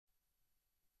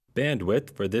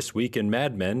Bandwidth for This Week in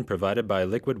Mad Men provided by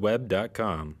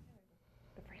liquidweb.com.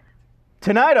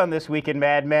 Tonight on This Week in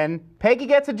Mad Men, Peggy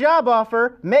gets a job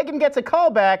offer, Megan gets a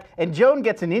callback, and Joan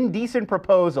gets an indecent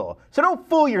proposal. So don't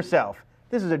fool yourself.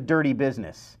 This is a dirty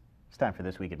business. It's time for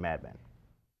This Week in Mad Men.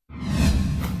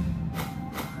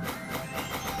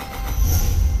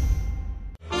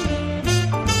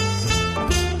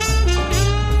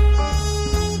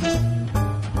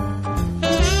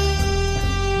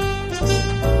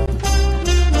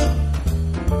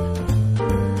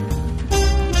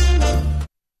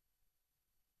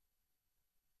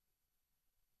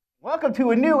 Welcome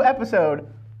to a new episode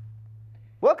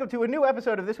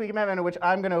of This Week in Mad Men, in which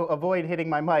I'm going to avoid hitting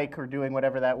my mic or doing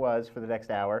whatever that was for the next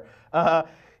hour.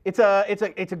 It's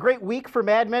a great week for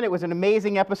Mad Men. It was an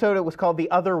amazing episode. It was called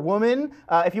The Other Woman.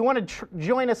 If you want to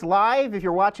join us live, if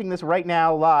you're watching this right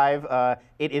now live,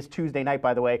 it is Tuesday night,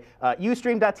 by the way.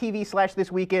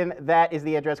 Ustream.tv/thisweekin. That is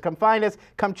the address. Come find us.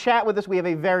 Come chat with us. We have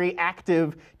a very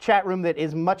active chat room that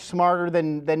is much smarter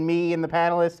than me and the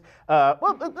panelists.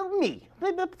 Me.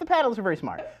 The panelists are very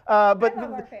smart. But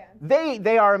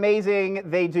they are amazing.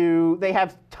 They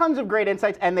have tons of great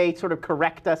insights, and they sort of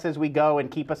correct us as we go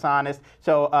and keep us honest.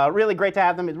 So really great to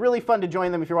have them. It's really fun to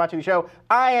join them if you're watching the show.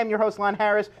 I am your host, Lon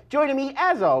Harris. Joining me,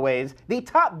 as always, the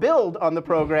top build on the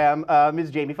program, Ms.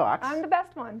 Jaime Fox. I'm the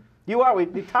best one. You are.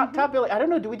 The top build. I don't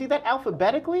know. Do we do that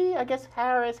alphabetically? I guess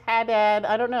Harris, Haddad.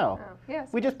 I don't know. Oh, yes.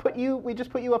 We just put you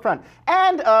up front.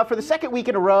 And for the second week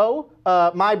in a row,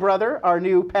 my brother, our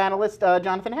new panelist,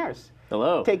 Jonathan Harris.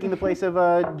 Hello. Taking the place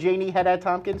of Janie Haddad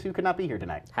Tompkins, who could not be here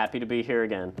tonight. Happy to be here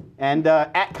again. And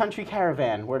at Country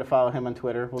Caravan, where to follow him on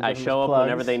Twitter. I show up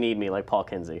whenever they need me, like Paul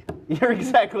Kinsey. You're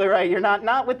exactly right. You're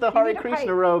not with the Hare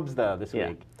Krishna robes, though, this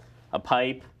week. A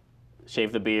pipe,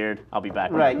 shave the beard, I'll be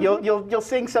back. Right. You'll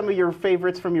sing some of your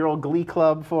favorites from your old Glee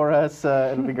Club for us.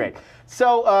 It'll be great.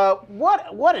 So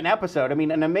what an episode. I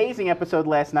mean, an amazing episode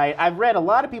last night. I've read a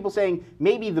lot of people saying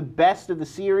maybe the best of the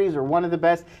series or one of the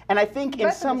best. And I think in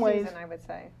some ways, season, I would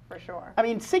say, for sure. I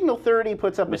mean, Signal 30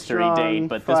 puts up mystery a strong date,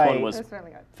 but fight. this one was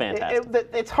really good. Fantastic.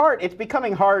 It's hard. It's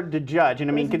becoming hard to judge. And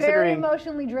I mean, considering very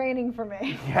emotionally draining for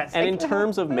me. Yes. And in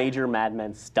terms of major Mad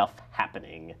Men stuff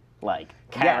happening, like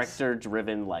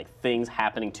character-driven, like things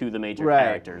happening to the major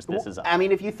characters, this is up. I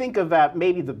mean, if you think about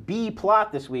maybe the B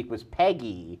plot this week was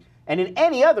Peggy, and in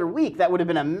any other week that would have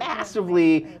been a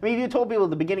massively. I mean, if you told people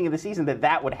at the beginning of the season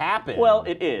that would happen. Well,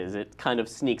 it is. It kind of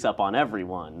sneaks up on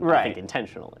everyone. I think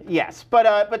intentionally. Yes,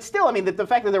 but still, I mean, the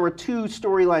fact that there were two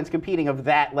storylines competing of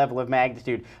that level of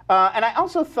magnitude, and I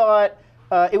also thought.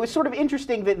 It was sort of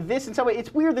interesting that this, in some way,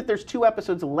 it's weird that there's 2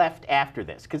 episodes left after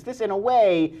this, because this, in a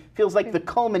way, feels like the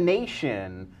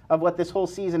culmination of what this whole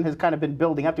season has kind of been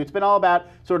building up to. It's been all about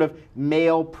sort of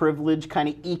male privilege kind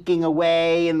of eking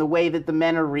away in the way that the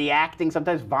men are reacting,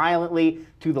 sometimes violently,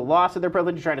 to the loss of their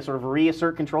privilege, trying to sort of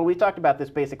reassert control. We've talked about this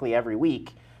basically every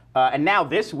week. And now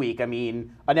this week, I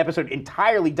mean, an episode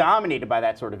entirely dominated by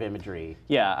that sort of imagery.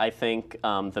 Yeah, I think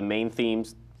the main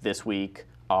themes this week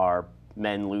are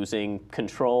men losing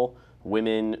control,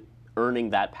 women earning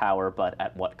that power, but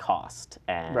at what cost?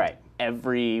 And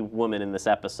every woman in this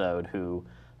episode who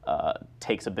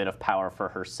takes a bit of power for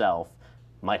herself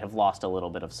might have lost a little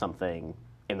bit of something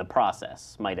in the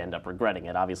process, might end up regretting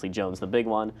it. Obviously, Joan's the big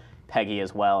one, Peggy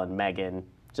as well, and Megan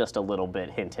just a little bit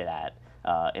hinted at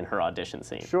in her audition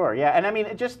scene. Sure, yeah, and I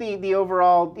mean, just the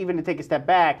overall, even to take a step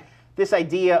back, this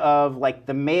idea of like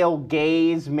the male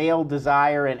gaze, male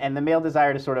desire, and the male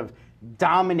desire to sort of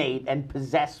dominate and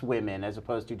possess women as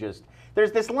opposed to just,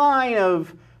 there's this line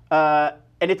of,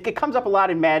 and it comes up a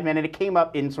lot in Mad Men, and it came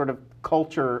up in sort of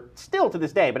culture still to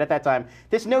this day, but at that time,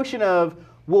 this notion of,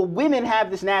 well, women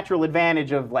have this natural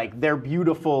advantage of like, they're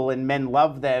beautiful and men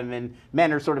love them and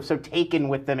men are sort of so taken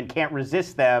with them and can't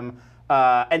resist them.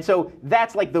 And so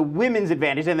that's like the women's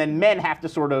advantage, and then men have to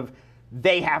sort of,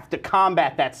 they have to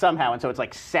combat that somehow, and so it's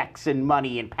like sex and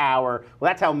money and power. Well,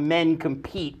 that's how men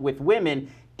compete with women.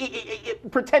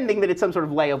 Pretending that it's some sort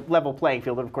of level playing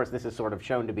field, but of course this is sort of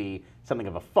shown to be something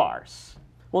of a farce.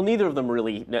 Well,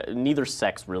 neither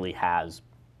sex really has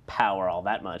power all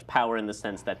that much. Power in the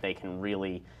sense that they can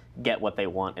really get what they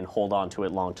want and hold on to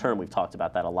it long term. We've talked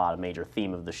about that a lot, a major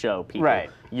theme of the show. People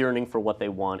yearning for what they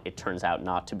want, it turns out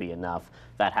not to be enough.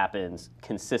 That happens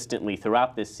consistently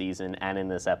throughout this season and in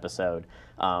this episode.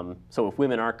 So if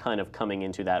women are kind of coming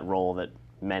into that role that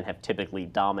men have typically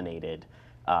dominated,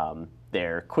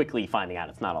 they're quickly finding out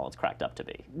it's not all it's cracked up to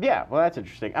be. Yeah, well, that's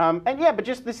interesting. And yeah, but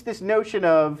just this notion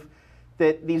of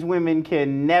that these women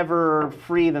can never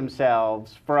free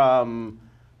themselves from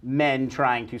men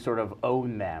trying to sort of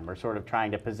own them or sort of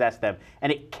trying to possess them.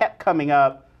 And it kept coming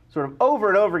up sort of over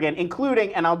and over again,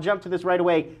 including, and I'll jump to this right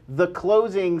away, the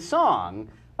closing song,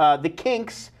 The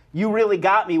Kinks' You Really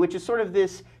Got Me, which is sort of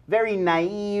this very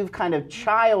naive, kind of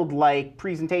childlike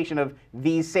presentation of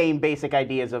these same basic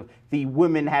ideas of the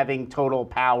woman having total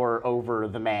power over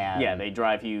the man. Yeah, they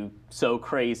drive you so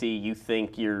crazy, you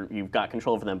think you've got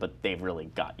control over them, but they've really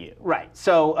got you. Right.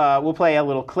 So we'll play a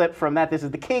little clip from that. This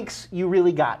is The Kinks' You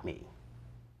Really Got Me.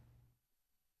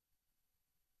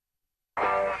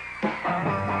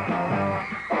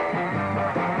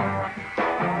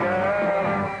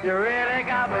 You really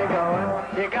got me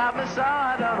going. You got me so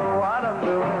I don't know what I'm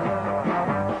doing.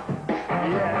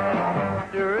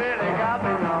 Yeah, you really got me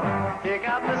now. You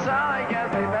got me so I get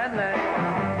me bending.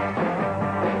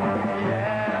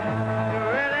 Yeah, you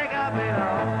really got me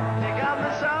now. You got me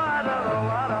so I don't know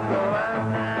what I'm doing.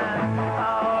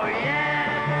 Oh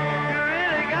yeah, you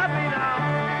really got me now.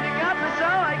 You got me so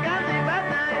I get me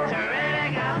bending. You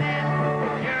really got me.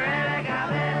 You really got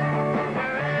me. You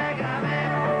really got me.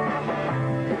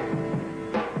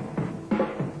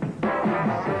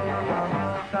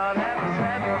 Don't ever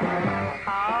say I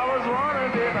always wanna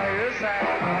be by your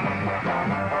side.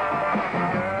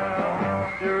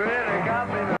 Girl, you really got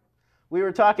me now. We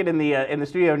were talking in the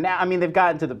studio now. I mean, they've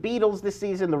gotten to the Beatles this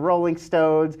season, the Rolling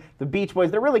Stones, the Beach Boys.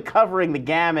 They're really covering the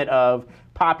gamut of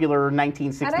popular And I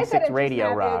said 1966 it radio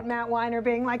just rock. Matt Weiner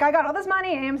being like, I got all this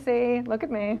money, AMC, look at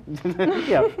me.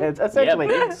 Yeah, it's Yeah, essentially.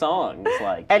 big songs.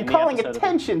 Like, And in the calling episode of-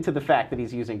 attention to the fact that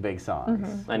he's using big songs.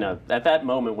 Mm-hmm. I know. At that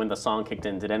moment when the song kicked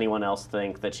in, did anyone else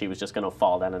think that she was just going to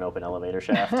fall down an open elevator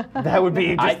shaft? That would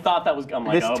be I just thought that was. I'm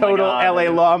like, this oh total my God. LA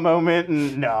Law moment.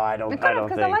 And no, I don't Because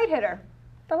think. the light hit her.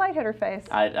 The light hit her face.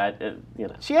 You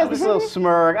know. She has this little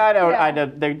smirk. I don't. Yeah.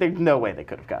 There's no way they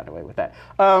could have gotten away with that.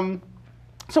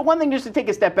 So one thing, just to take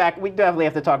a step back, we definitely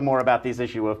have to talk more about this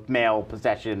issue of male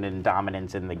possession and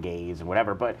dominance in the gays and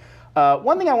whatever. But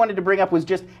one thing I wanted to bring up was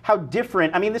just how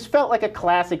different. I mean, this felt like a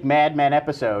classic Mad Men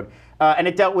episode, and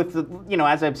it dealt with,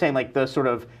 as I'm saying, like the sort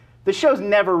of. The show's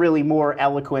never really more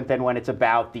eloquent than when it's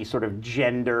about these sort of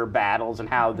gender battles and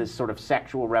how this sort of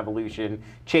sexual revolution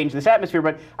changed this atmosphere.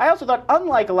 But I also thought,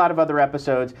 unlike a lot of other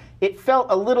episodes, it felt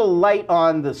a little light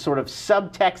on the sort of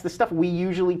subtext, the stuff we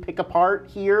usually pick apart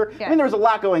here. Yes. I mean, there was a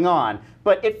lot going on,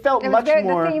 but it felt much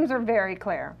more. The themes are very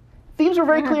clear. Themes were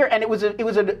very clear, and it was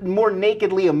a more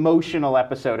nakedly emotional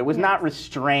episode. It was not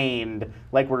restrained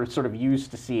like we're sort of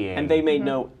used to seeing. And they made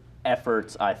no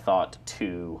efforts, I thought,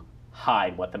 to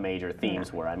hide what the major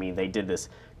themes were. I mean, they did this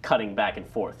cutting back and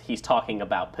forth. He's talking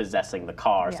about possessing the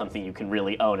car, Yes. something you can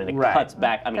really own, and it Right. cuts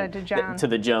back. I mean, To Joan. to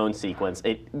the Joan sequence.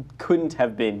 It couldn't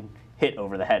have been hit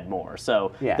over the head more.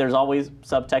 So Yeah. there's always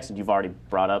subtext, and you've already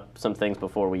brought up some things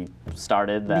before we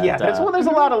started. That, Yeah, there's a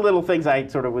lot of little things I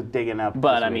sort of was digging up.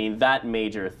 But this I week. mean, that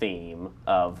major theme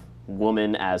of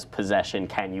woman as possession,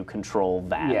 can you control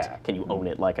that? Yeah. Can you own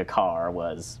it like a car?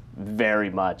 Was very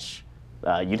much.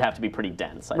 You'd have to be pretty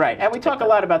dense. I Right, think, and we to pick talk a that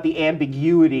lot about the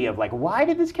ambiguity of like, why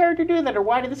did this character do that, or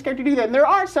why did this character do that? And there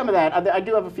are some of that. I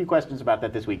do have a few questions about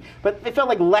that this week, but it felt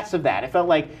like less of that. It felt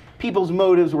like people's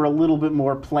motives were a little bit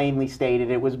more plainly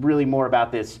stated. It was really more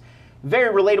about this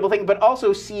very relatable thing, but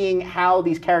also seeing how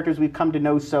these characters we've come to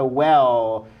know so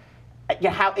well,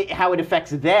 how it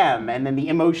affects them, and then the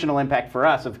emotional impact for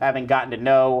us of having gotten to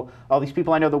know all these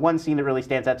people. I know the one scene that really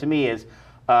stands out to me is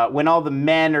when all the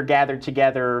men are gathered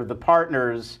together, the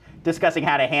partners discussing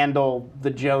how to handle the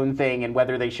Joan thing and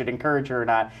whether they should encourage her or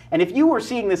not. And if you were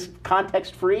seeing this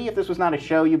context-free, if this was not a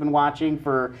show you've been watching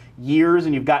for years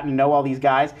and you've gotten to know all these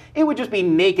guys, it would just be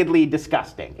nakedly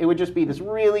disgusting. It would just be this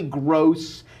really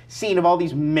gross scene of all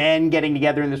these men getting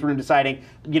together in this room deciding,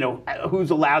 who's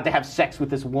allowed to have sex with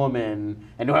this woman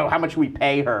and how much we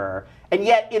pay her. And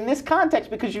yet, in this context,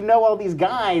 because you know all these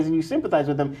guys and you sympathize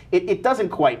with them, it doesn't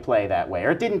quite play that way,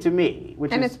 or it didn't to me.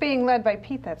 And it's being led by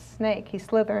Pete, that snake. He's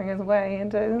slithering his way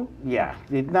into... Yeah,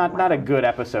 not a good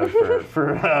episode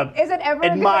for Is it ever a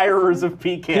good admirers of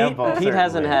Pete Campbell. Pete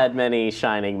hasn't certainly. had many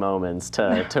shining moments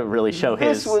to really show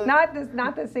This his. was- Not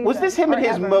this season. Was this him or at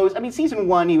his ever. most? I mean, season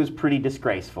 1 he was pretty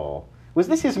disgraceful. Was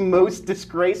this his most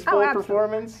disgraceful Oh, absolutely.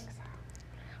 performance?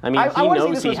 I mean, I he wanna say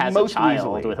knows this he was has a most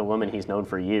child weaselly. with a woman he's known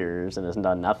for years and has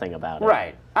done nothing about it.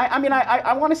 Right.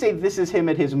 I want to say this is him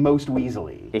at his most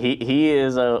weaselly. He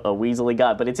is a weaselly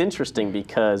guy, but it's interesting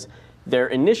because their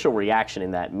initial reaction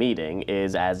in that meeting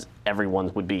is, as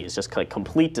everyone's would be, is just like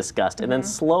complete disgust, and then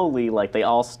slowly, like, they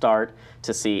all start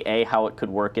to see how it could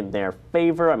work in their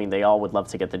favor. I mean, they all would love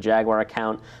to get the Jaguar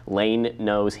account. Lane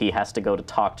knows he has to go to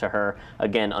talk to her,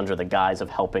 again, under the guise of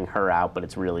helping her out, but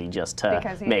it's really just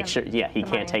to make sure, he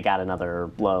can't take out another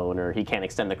loan, or he can't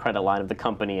extend the credit line of the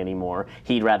company anymore.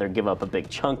 He'd rather give up a big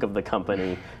chunk of the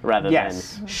company rather than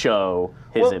show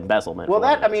his embezzlement. Well,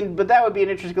 but that would be an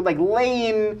interesting, like,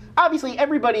 Lane, obviously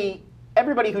everybody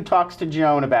who talks to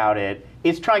Joan about it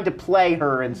is trying to play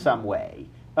her in some way.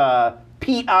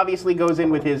 Pete obviously goes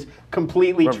in with his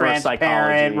completely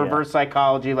transparent reverse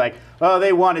psychology, like, oh,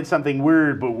 they wanted something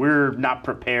weird, but we're not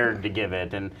prepared to give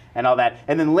it, and all that.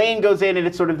 And then Lane goes in, and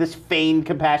it's sort of this feigned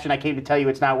compassion. I came to tell you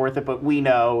it's not worth it, but we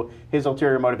know his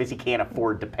ulterior motive is he can't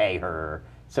afford to pay her.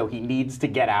 So he needs to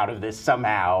get out of this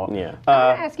somehow. I want to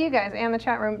ask you guys and the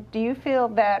chat room: do you feel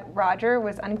that Roger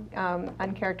was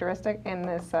uncharacteristic in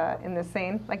this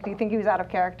scene? Like, do you think he was out of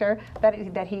character?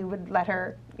 That he would let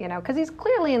her, because he's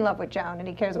clearly in love with Joan and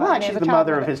he cares about her. Well, she's the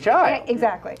mother of his child. Yeah,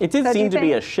 exactly. It did seem to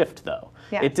be a shift, though.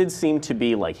 Yeah. It did seem to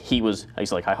be like he's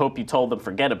like, I hope you told them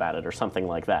forget about it or something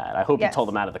like that. I hope you told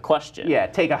them out of the question. Yeah,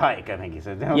 take a hike, I think he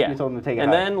said. I hope you told them to take a hike.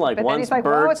 And then, like, but once then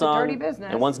Bird's it's a on, dirty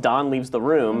business. and once Don leaves the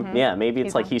room, maybe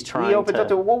it's like he's trying he opens up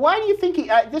to, well, why do you think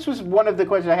this was one of the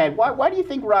questions I had. Why do you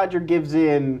think Roger gives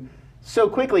in so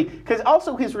quickly? Because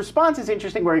also his response is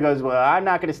interesting, where he goes, well, I'm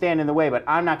not going to stand in the way, but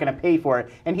I'm not going to pay for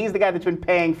it. And he's the guy that's been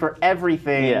paying for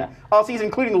everything. Yeah. Also, he's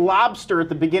including lobster at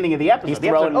the beginning of the episode. He's the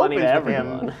throwing episode money to opens with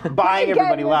everyone. him buying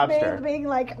everybody lobster. Being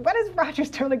like, when is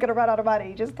Roger's totally going to run out of money?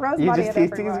 He just throws money at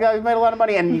everyone. He's made a lot of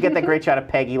money. And you get that great shot of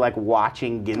Peggy, like,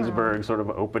 watching Ginsburg sort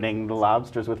of opening the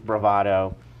lobsters with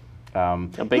bravado.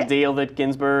 A big deal that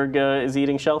Ginsburg is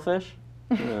eating shellfish?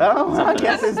 I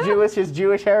guess his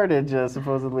Jewish heritage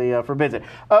supposedly forbids it.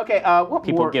 Okay, what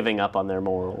People more? giving up on their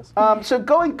morals. So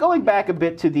going back a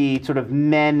bit to the sort of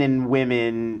men and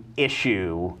women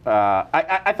issue,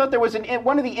 I thought there was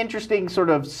one of the interesting sort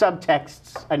of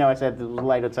subtexts. I know I said there was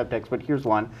light on subtext, but here's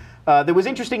one. That was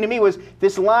interesting to me was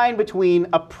this line between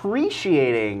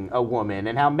appreciating a woman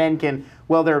and how men can,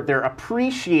 well, they're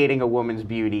appreciating a woman's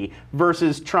beauty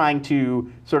versus trying to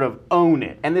sort of own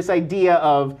it. And this idea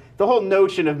of the whole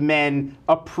notion of men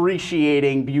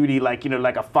appreciating beauty like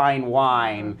a fine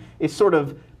wine is sort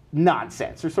of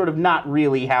nonsense, or sort of not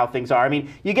really how things are. I mean,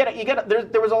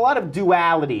 there was a lot of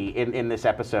duality in this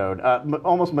episode,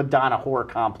 almost Madonna horror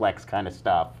complex kind of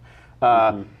stuff.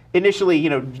 Initially,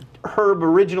 Herb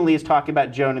originally is talking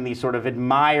about Joan in these sort of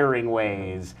admiring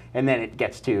ways, and then it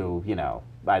gets to,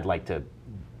 I'd like to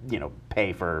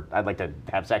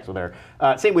have sex with her.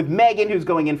 Same with Megan, who's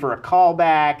going in for a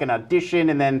callback, an audition,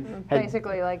 and then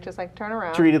basically just turn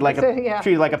around. Treated like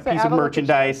a piece of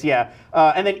merchandise,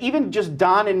 and then even just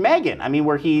Don and Megan. I mean,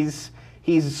 where he's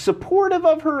supportive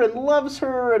of her and loves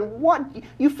her, and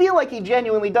you feel like he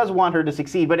genuinely does want her to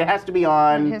succeed, but it has to be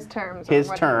on his terms.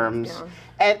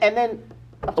 And then.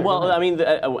 Well, I mean,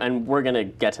 and we're going to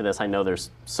get to this. I know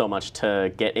there's so much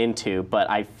to get into, but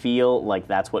I feel like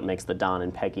that's what makes the Don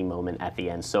and Peggy moment at the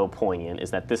end so poignant,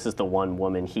 is that this is the one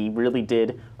woman he really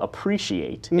did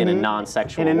appreciate in a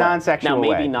non-sexual way. Now,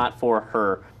 maybe not for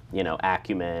her,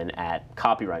 acumen at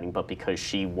copywriting, but because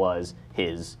she was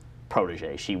his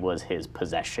protege. She was his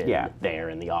possession there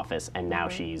in the office, and now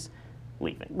she's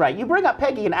leaving. Right. You bring up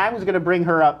Peggy, and I was going to bring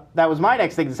her up. That was my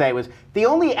next thing to say, was the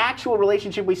only actual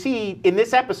relationship we see in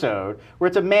this episode where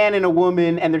it's a man and a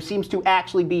woman and there seems to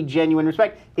actually be genuine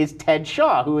respect is Ted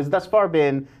Shaw, who has thus far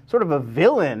been sort of a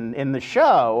villain in the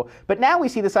show. But now we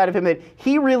see the side of him that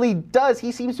he really does.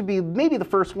 He seems to be maybe the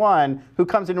first one who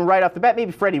comes in right off the bat.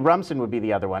 Maybe Freddie Rumsen would be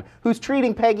the other one, who's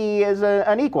treating Peggy as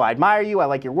an equal. I admire you. I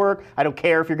like your work. I don't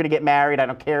care if you're going to get married. I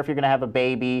don't care if you're going to have a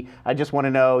baby. I just want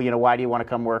to know, why do you want to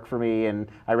come work for me? And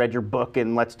I read your book,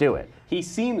 and let's do it. He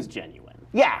seems genuine.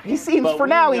 Yeah, he seems, but for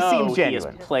now, he seems He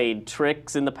genuine. has played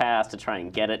tricks in the past to try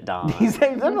and get it done. He's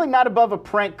definitely not above a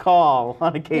prank call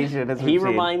on occasion, as we've seen. He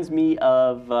reminds me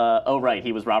of,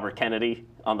 he was Robert Kennedy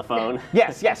on the phone.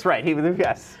 Yes, right. He was,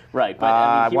 yes. Right, but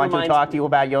I want to talk to you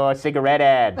about your cigarette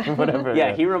ad, whatever.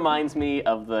 Yeah, he reminds me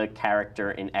of the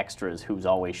character in Extras who's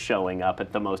always showing up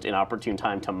at the most inopportune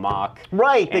time to mock.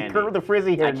 Right, Andy. the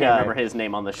frizzy hair I can't remember his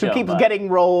name on the show. Who keeps getting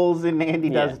roles, and Andy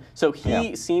does. So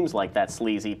he seems like that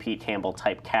sleazy Pete Campbell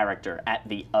type character at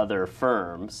the other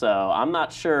firm. So I'm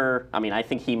not sure. I mean, I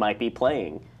think he might be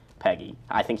playing Peggy.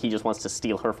 I think he just wants to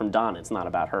steal her from Don. It's not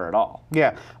about her at all.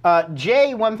 Yeah.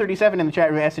 J137 in the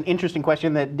chat room asked an interesting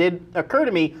question that did occur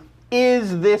to me. Is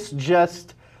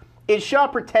Shaw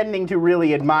pretending to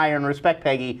really admire and respect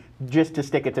Peggy just to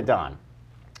stick it to Don?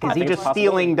 Is he just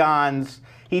stealing Don's,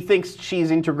 he thinks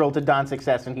she's integral to Don's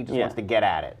success and he just wants to get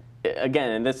at it?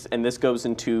 again, and this goes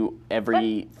into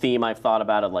every theme I've thought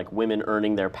about of like women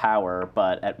earning their power,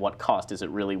 but at what cost? Is it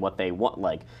really what they want?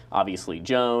 Like obviously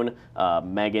Joan,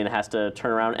 Megan has to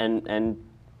turn around, and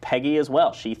Peggy as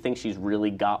well. She thinks she's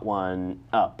really got one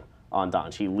up on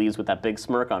Don. She leaves with that big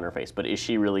smirk on her face, but is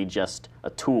she really just a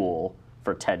tool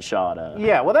for Ted Shaw to?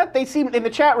 Yeah, well, they seem in the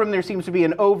chat room. There seems to be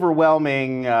an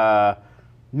overwhelming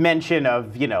mention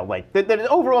of, like the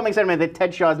overwhelming sentiment that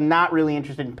Ted Shaw's not really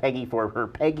interested in Peggy for her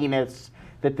Pegginess.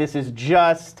 That this is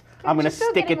just I'm going to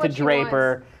stick it to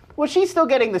Draper. Well, she's still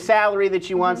getting the salary that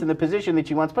she wants and the position that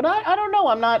she wants, but I don't know.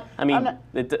 I'm not.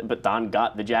 But Don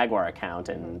got the Jaguar account,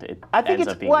 and it I think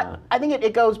ends up being. I think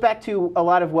it goes back to a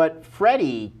lot of what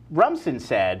Freddie Rumsen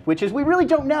said, which is we really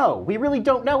don't know. We really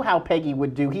don't know how Peggy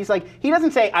would do. He's like, he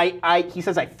doesn't say he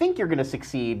says I think you're going to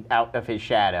succeed out of his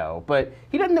shadow, but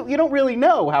he doesn't. You don't really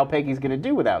know how Peggy's going to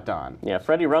do without Don. Yeah,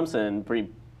 Freddie Rumsen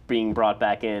being brought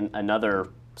back in, another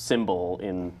symbol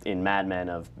in Mad Men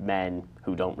of men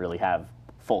who don't really have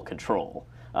full control.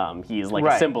 He is like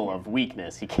a symbol of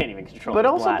weakness. He can't even control. But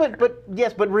his also, bladder.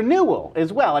 but renewal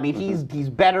as well. I mean, he's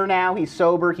better now. He's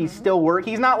sober. He's still work.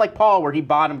 He's not like Paul, where he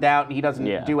bottomed out and he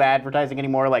doesn't do advertising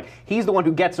anymore. Like he's the one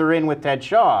who gets her in with Ted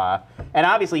Shaw, and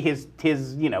obviously his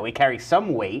he carries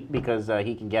some weight because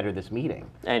he can get her this meeting.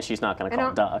 And she's not going to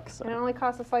call Duck. So. And it only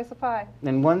costs a slice of pie.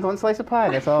 And one slice of pie.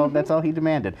 That's all. That's all he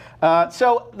demanded.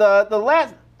 So the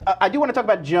last. I do want to talk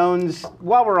about Jones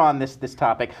while we're on this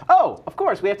topic. Oh, of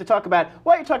course, we have to talk about,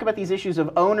 while you're talking about these issues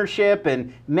of ownership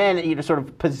and men, sort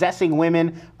of possessing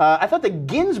women, I thought the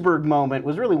Ginsburg moment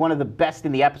was really one of the best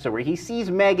in the episode, where he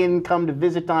sees Megan come to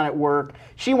visit Don at work.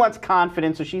 She wants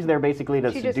confidence, so she's there basically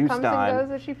to seduce Don. She just comes and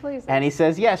goes as she pleases. And he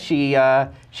says, yes,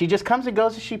 she just comes and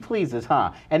goes as she pleases,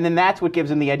 huh? And then that's what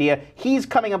gives him the idea. He's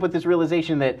coming up with this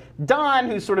realization that Don,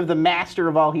 who's sort of the master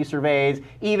of all he surveys,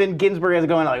 even Ginsburg is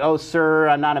going like, oh, sir,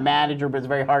 I'm not a manager, but it's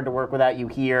very hard to work without you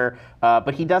here.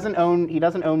 But he doesn't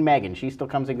own Megan. She still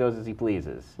comes and goes as he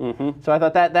pleases. So I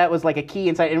thought that was like a key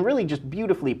insight, and really just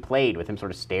beautifully played with him sort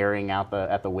of staring out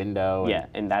at the window. Yeah,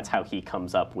 and that's how he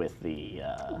comes up with the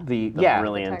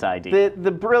brilliant idea.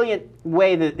 The brilliant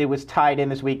way that it was tied in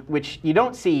this week, which you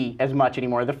don't see as much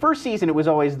anymore. The first season, it was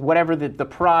always whatever the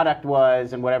product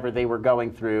was and whatever they were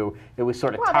going through, it was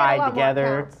sort of tied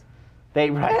together.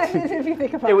 If you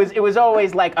think about it was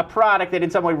always like a product that in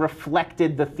some way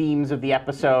reflected the themes of the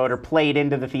episode or played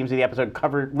into the themes of the episode.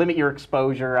 Limit your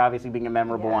exposure, obviously being a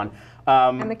memorable one.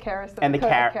 And the carousel.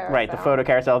 The photo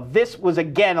carousel. This was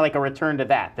again like a return to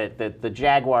that the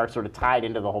Jaguar sort of tied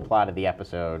into the whole plot of the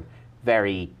episode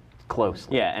very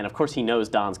closely. Yeah, and of course he knows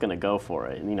Don's going to go for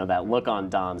it. And, that look on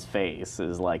Don's face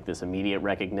is like this immediate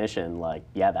recognition, like,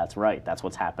 yeah, that's right. That's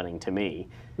what's happening to me.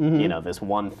 This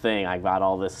one thing, I got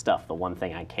all this stuff, the one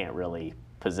thing I can't really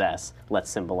possess. Let's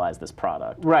symbolize this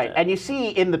product. Right, and you see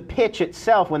in the pitch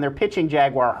itself, when they're pitching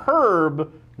Jaguar,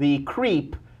 Herb, the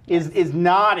creep, is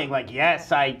nodding like,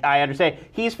 yes, I understand.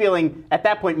 He's feeling, at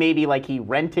that point, maybe like he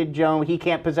rented Joan. He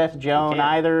can't possess Joan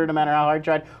either, no matter how hard he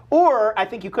tried. Or I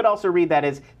think you could also read that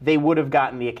as they would have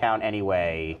gotten the account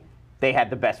anyway. They had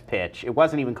the best pitch. It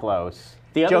wasn't even close.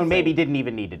 Joan maybe didn't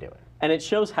even need to do it. And it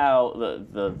shows how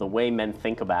the way men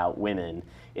think about women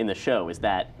in the show is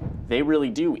that they really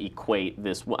do equate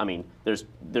this. I mean, there's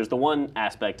the one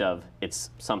aspect of it's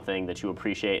something that you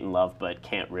appreciate and love but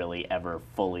can't really ever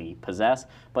fully possess.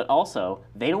 But also,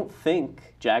 they don't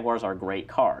think Jaguars are great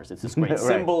cars. It's this great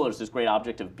symbol, it's this great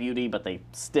object of beauty, but they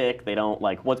stick. They don't,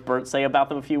 like, what's Bert say about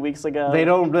them a few weeks ago?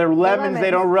 They're lemons,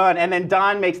 they don't run. And then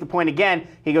Don makes the point again.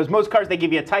 He goes, most cars, they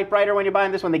give you a typewriter when you're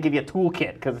buying this one. They give you a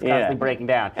toolkit because it's constantly breaking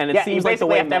down. And it seems like the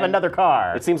way have to have another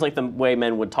car. It seems like the way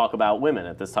men would talk about women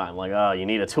at this time. Like, oh, you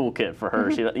need a toolkit for her.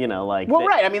 She, like. Well,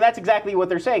 right. I mean, that's exactly what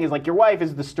they're saying is, like, your wife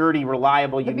is the sturdy,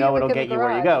 reliable, it'll get you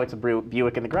where you go. It's a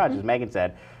Buick in the garage, as Megan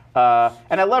said.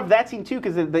 And I love that scene, too,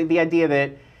 because the idea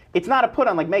that it's not a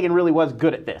put-on. Like, Megan really was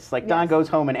good at this. Like, Don goes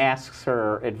home and asks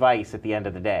her advice at the end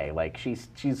of the day. Like, she's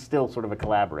still sort of a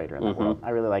collaborator in that world. I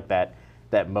really like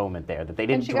that moment there, that they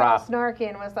didn't drop. And she got all snarky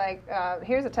and was like,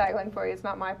 here's a tagline for you, it's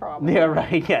not my problem. Yeah,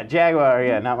 right. Yeah,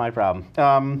 Jaguar, not my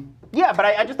problem. Yeah, but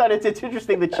I just thought it's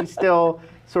interesting that she's still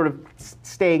sort of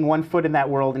staying one foot in that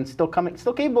world and still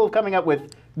capable of coming up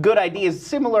with good ideas,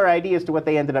 similar ideas to what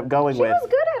they ended up going with. She was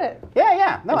good at it.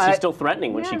 Yeah. No, and she's still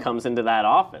threatening when she comes into that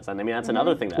office. And I mean, that's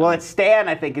another thing. It's Stan,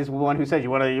 I think, is the one who says, you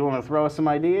want to throw us some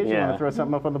ideas? You want to throw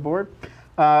something up on the board?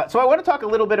 So I want to talk a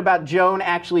little bit about Joan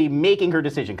actually making her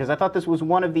decision, because I thought this was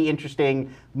one of the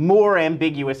interesting, more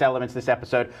ambiguous elements of this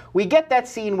episode. We get that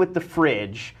scene with the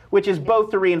fridge, which is both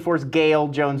to reinforce Gail,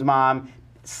 Joan's mom,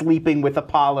 sleeping with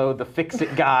Apollo, the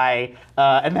fix-it guy,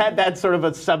 and that's sort of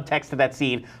a subtext to that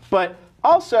scene. But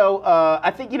Also,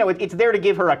 I think it's there to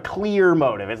give her a clear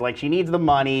motive. It's like she needs the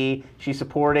money. She's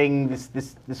supporting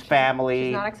this family.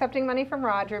 She's not accepting money from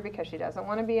Roger because she doesn't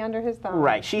want to be under his thumb.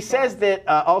 Right. She says that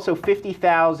also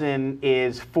 $50,000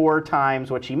 is 4 times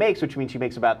what she makes, which means she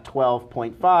makes about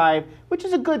 12.5, which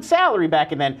is a good salary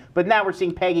back in then. But now we're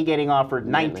seeing Peggy getting offered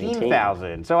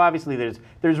 $19,000. So obviously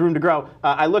there's room to grow.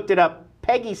 I looked it up.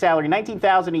 Peggy's salary,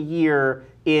 $19,000 a year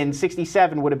in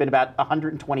 '67 would have been about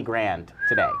 120 grand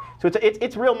today. So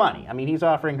it's real money. I mean, he's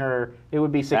offering her, it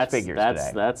would be six figures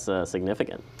today. That's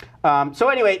significant. So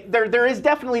anyway, there is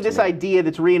definitely this idea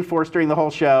that's reinforced during the whole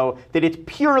show that it's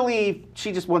purely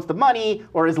she just wants the money,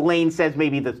 or as Lane says,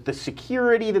 maybe the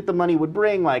security that the money would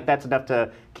bring, like that's enough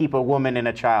to keep a woman and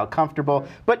a child comfortable.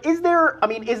 But is there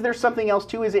something else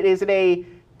too? Is it a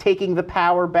taking the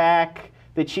power back?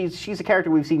 That she's a character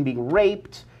we've seen being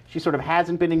raped. She sort of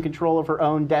hasn't been in control of her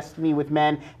own destiny with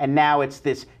men, and now it's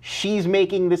this, she's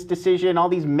making this decision. All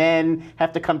these men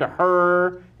have to come to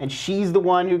her, and she's the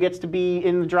one who gets to be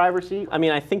in the driver's seat. I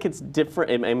mean, I think it's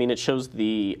different. I mean, it shows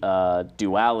the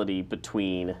duality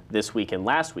between this week and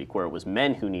last week, where it was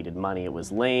men who needed money. It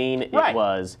was Lane, it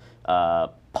was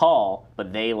Paul,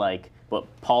 but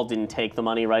Paul didn't take the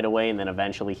money right away, and then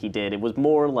eventually he did. It was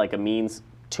more like a means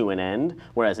to an end,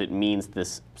 whereas it means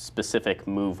this specific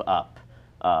move up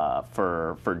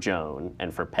for Joan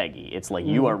and for Peggy. It's like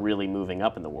you are really moving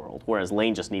up in the world, whereas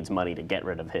Lane just needs money to get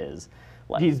rid of his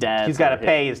debt. He's got to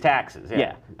pay his taxes.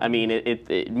 Yeah, I mean,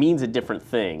 it means a different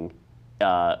thing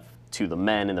to the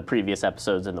men in the previous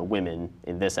episodes and the women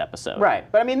in this episode. Right,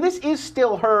 but I mean, this is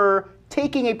still her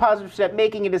taking a positive step,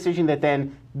 making a decision that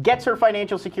then gets her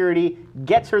financial security,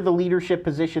 gets her the leadership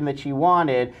position that she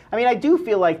wanted. I mean, I do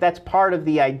feel like that's part of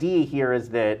the idea here, is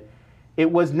that it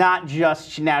was not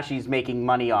just now she's making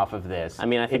money off of this. I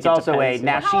mean, I think it's also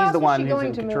now she's the one who's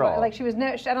in control. Like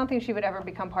I don't think she would ever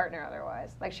become partner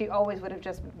otherwise. Like she always would have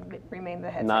just remained the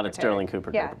head Not secretary. at Sterling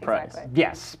Cooper Price. Exactly.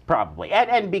 Yes, probably,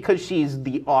 and because she's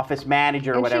the office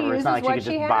manager or whatever, it's not like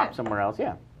she could just bop somewhere else.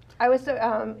 Yeah. I was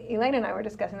Elaine and I were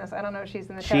discussing this. I don't know if she's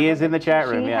in the chat room. She is in the chat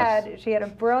room. Yes. She had a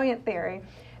brilliant theory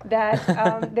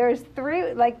that there's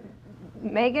 3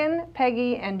 Megan,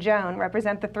 Peggy, and Joan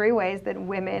represent the 3 ways that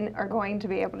women are going to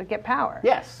be able to get power.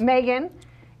 Yes. Megan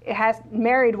has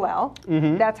married well.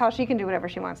 That's how she can do whatever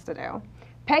she wants to do.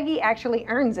 Peggy actually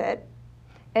earns it,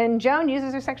 and Joan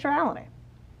uses her sexuality.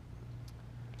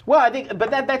 Well, I think, but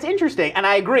that's interesting, and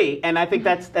I agree, and I think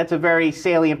that's a very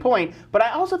salient point. But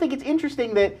I also think it's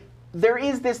interesting that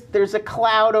there's a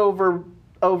cloud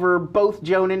over both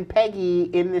Joan and Peggy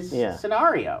in this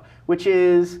scenario, which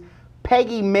is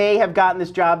Peggy may have gotten this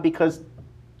job because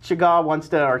Shaw wants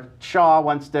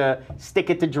to stick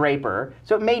it to Draper.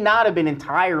 So it may not have been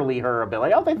entirely her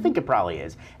ability. I think it probably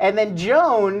is. And then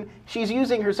Joan, she's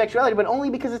using her sexuality, but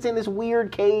only because it's in this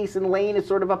weird case and Lane is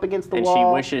sort of up against the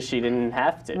wall. And she wishes she didn't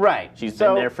have to. Right. She's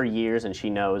been there for years, and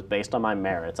she knows, based on my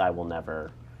merits, I will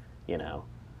never,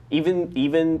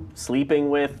 even sleeping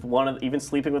with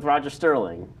Roger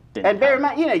Sterling. And bear in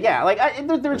mind, she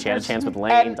had a chance with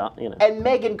Lane. And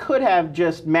Megan could have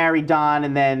just married Don,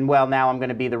 and then, well, now I'm going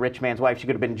to be the rich man's wife. She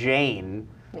could have been Jane,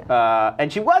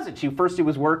 and she wasn't. She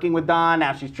was working with Don.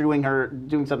 Now she's doing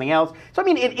something else. So I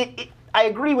mean, I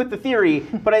agree with the theory,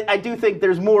 but I do think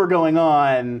there's more going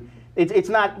on. It's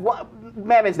not.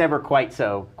 Mad Men's never quite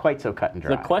so cut and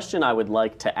dry. The question I would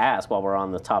like to ask, while we're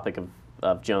on the topic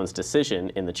of Joan's decision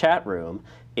in the chat room,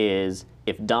 is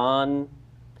if Don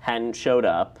hadn't showed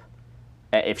up,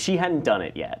 if she hadn't done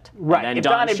it yet, right? And if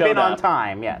Don had been on up,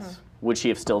 time, yes, would she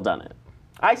have still done it?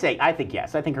 I think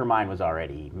yes. I think her mind was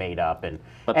already made up,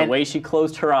 but the way she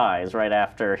closed her eyes right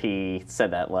after he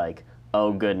said that, like,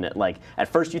 oh goodness, like at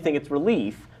first you think it's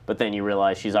relief, but then you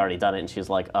realize she's already done it, and she's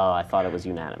like, oh, I thought it was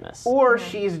unanimous. Or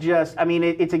she's just, I mean,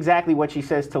 it's exactly what she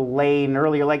says to Lane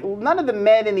earlier. Like, none of the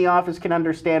men in the office can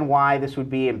understand why this would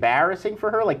be embarrassing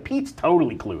for her. Like, Pete's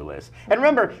totally clueless. And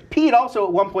remember, Pete also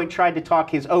at one point tried to talk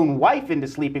his own wife into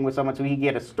sleeping with someone so he could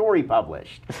get a story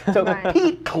published. So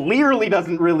Pete clearly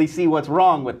doesn't really see what's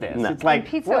wrong with this. No. It's like, and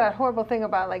Pete said that horrible thing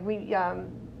about, like,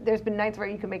 there's been nights where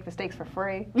you can make mistakes for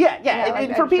free. Yeah.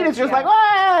 And for Pete, it's just like,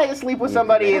 you sleep with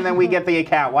somebody and then we get the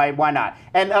account. Why not?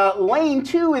 And Lane,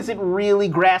 too, isn't really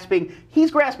grasping. He's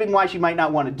grasping why she might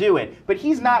not want to do it, but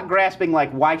he's not grasping,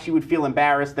 like, why she would feel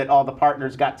embarrassed that all the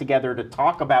partners got together to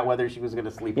talk about whether she was going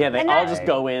to sleep with him. They all just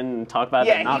go in and talk about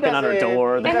it, knocking on her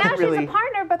door. And now she's a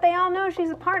partner, but they all know she's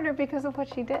a partner because of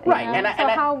what she did. Right.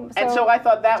 So I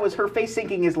thought that was her face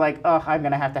sinking is like, oh, I'm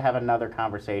going to have another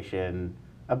conversation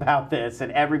about this,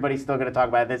 and everybody's still going to talk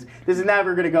about this. This is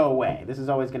never going to go away. This is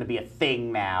always going to be a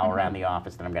thing now around the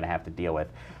office that I'm going to have to deal with.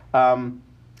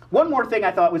 One more thing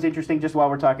I thought was interesting, just while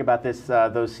we're talking about this,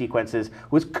 those sequences,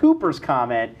 was Cooper's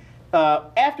comment.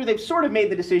 After they've sort of made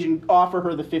the decision, offer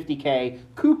her the $50K,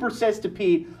 Cooper says to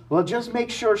Pete, well, just make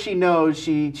sure she knows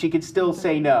she could still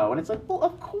say no. And it's like, well,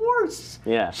 of course.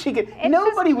 Yeah. She could.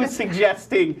 Nobody was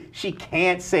suggesting she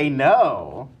can't say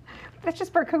no. That's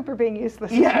just for Cooper being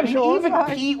useless. Yeah, I as mean, usual. even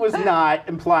Pete was not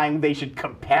implying they should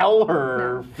compel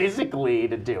her physically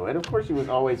to do it. Of course, she was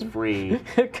always free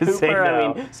to say Cooper,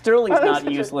 no. I mean, Sterling's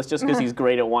not useless just because he's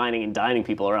great at whining and dining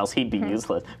people, or else he'd be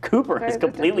useless. Cooper is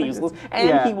completely useless, and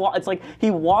it's like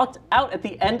he walked out at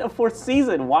the end of 4th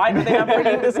season. Why are they not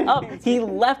bringing this up? He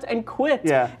left and quit.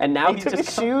 Yeah, and now he he's took just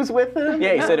his shoes with him.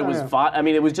 Yeah, he said it was fine. I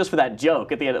mean, it was just for that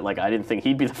joke at the end. Like, I didn't think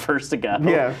he'd be the first to go.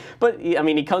 Yeah. But I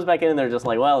mean, he comes back in and they're just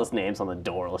like, well, his name's on the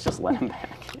door. Let's just let him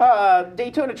back.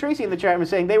 Daytona Tracy in the chat was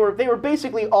saying they were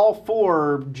basically all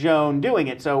for Joan doing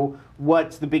it. So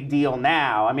what's the big deal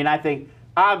now? I mean, I think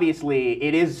obviously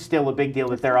it is still a big deal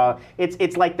that they're all.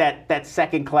 It's like that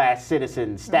second-class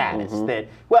citizen status that,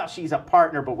 well, she's a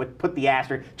partner, but put the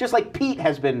asterisk. Just like Pete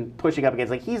has been pushing up against,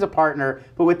 like he's a partner,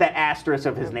 but with that asterisk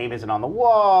of his name isn't on the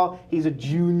wall. He's a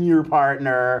junior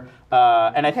partner.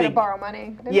 And I think borrow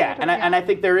money. Yeah, and I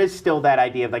think there is still that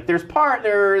idea of like there's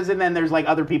partners, and then there's like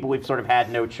other people we've sort of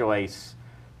had no choice,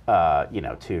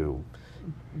 to.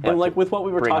 And like with what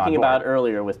we were bring talking on board. about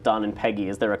earlier with Don and Peggy,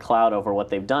 is there a cloud over what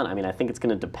they've done? I mean, I think it's going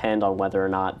to depend on whether or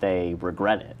not they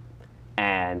regret it.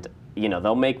 And,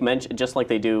 they'll make mention, just like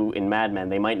they do in Mad Men,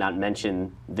 they might not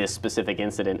mention this specific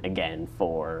incident again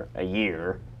for a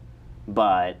year,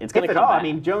 but it's going to come back. I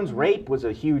mean, Joan's rape was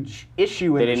a huge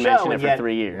issue in the show. They didn't mention it and for yet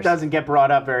 3 years. Doesn't get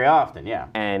brought up very often, yeah.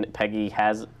 And Peggy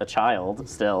has a child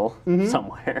still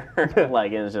somewhere.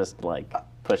 Like, it's just like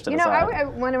pushed to the side.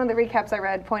 One of the recaps I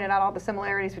read pointed out all the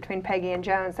similarities between Peggy and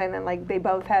Joan, saying that like they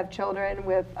both have children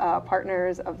with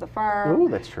partners of the firm. Ooh,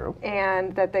 that's true.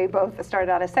 And that they both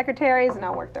started out as secretaries and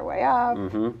now work their way up.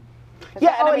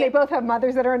 Yeah, and I mean, they both have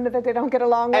mothers that they don't get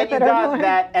along with. And you got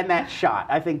that shot.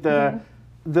 I think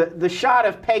the shot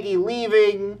of Peggy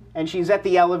leaving, and she's at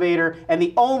the elevator, and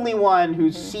the only one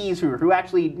who sees her, who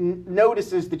actually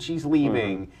notices that she's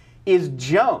leaving, is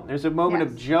Joan. There's a moment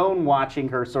of Joan watching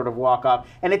her sort of walk off,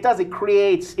 and it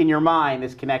creates in your mind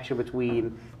this connection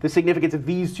between the significance of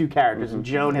these two characters, and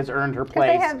Joan has earned her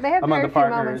place they have among very the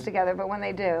partners. few moments together, but when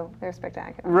they do, they're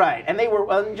spectacular. Right, and they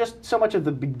were just so much of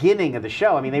the beginning of the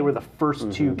show. I mean, they were the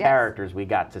first two characters we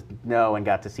got to know and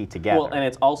got to see together. Well, and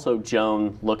it's also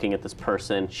Joan looking at this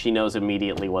person. She knows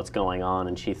immediately what's going on,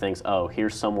 and she thinks, oh,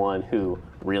 here's someone who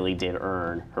really did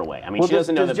earn her way. I mean, she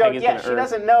doesn't know that Peggy's going to earn. She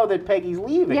doesn't know that Peggy's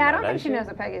leaving. Yeah, I don't think she knows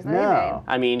that Peggy's leaving. No.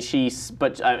 I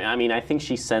mean, I think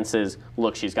she senses,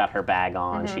 look, she's got her bag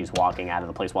on, she's walking out of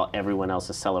the place while everyone else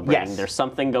is celebrating. Yes. There's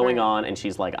something going on, and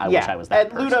she's like, I wish I was that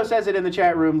person. Ludo says it in the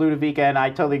chat room, Ludovica, and I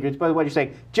totally agree with what you're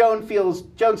saying. Joan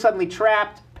suddenly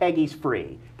trapped, Peggy's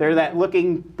free. They're that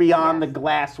looking beyond the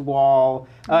glass wall.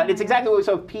 It's exactly what we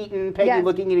saw with Pete and Peggy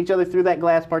looking at each other through that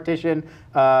glass partition.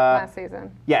 Last season.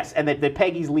 Yes, and that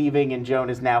Peggy's leaving and Joan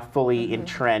is now fully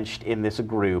entrenched in this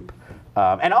group.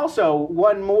 And also,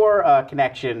 one more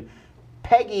connection.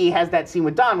 Peggy has that scene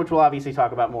with Don, which we'll obviously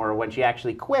talk about more when she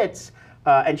actually quits.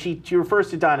 And she refers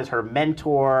to Don as her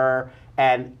mentor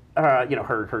and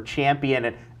her champion.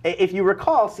 And if you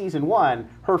recall season 1,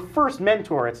 her first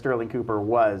mentor at Sterling Cooper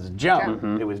was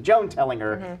Joan. It was Joan telling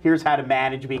her, here's how to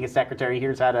manage being a secretary,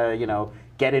 here's how to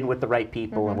get in with the right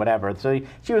people and whatever. So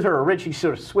she was she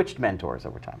sort of switched mentors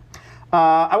over time.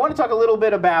 I want to talk a little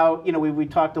bit about, we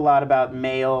talked a lot about the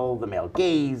male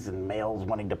gaze and males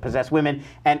wanting to possess women,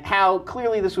 and how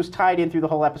clearly this was tied in through the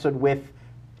whole episode with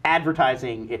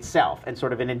advertising itself and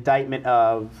sort of an indictment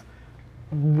of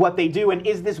what they do, and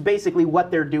is this basically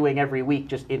what they're doing every week,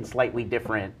 just in slightly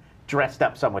different, dressed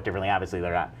up somewhat differently. Obviously,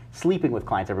 they're not sleeping with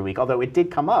clients every week, although it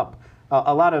did come up.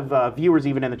 A lot of viewers,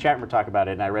 even in the chat room, were talking about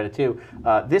it, and I read it too.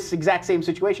 This exact same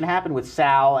situation happened with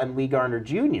Sal and Lee Garner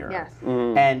Jr. Yes.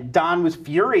 And Don was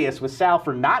furious with Sal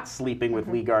for not sleeping with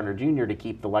Lee Garner Jr. to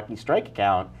keep the Lucky Strike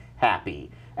account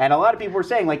happy. And a lot of people were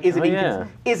saying, like, is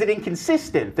it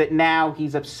inconsistent that now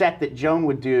he's upset that Joan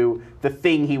would do the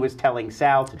thing he was telling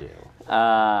Sal to do?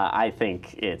 I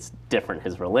think it's different.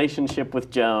 His relationship with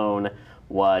Joan,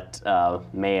 what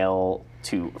male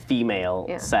to female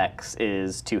sex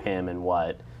is to him, and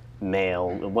what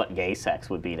gay sex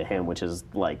would be to him, which is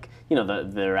like,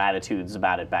 their attitudes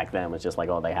about it back then was just like,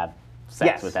 oh, they have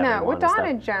sex with everyone. No, with Don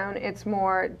and Joan, it's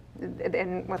more,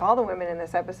 and with all the women in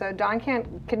this episode, Don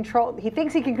can't control, he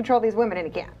thinks he can control these women, and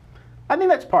he can't. I think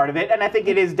that's part of it, and I think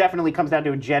it is definitely comes down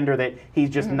to a gender, that he's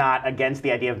just not against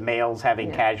the idea of males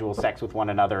having casual sex with one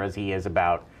another as he is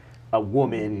about a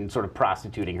woman sort of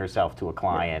prostituting herself to a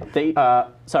client.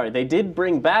 They did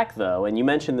bring back, though, and you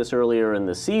mentioned this earlier in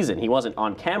the season, he wasn't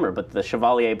on camera, but the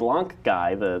Chevalier Blanc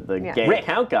guy, the gay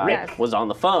account guy, was on was on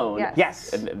the phone.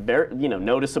 Yes. Very,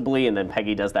 noticeably, and then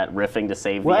Peggy does that riffing to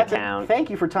save the account. Thank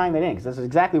you for tying that in, because this is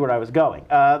exactly where I was going.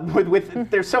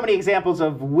 There's so many examples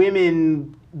of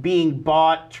women being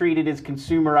bought, treated as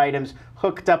consumer items,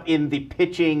 hooked up in the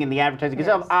pitching and the advertising.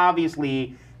 Because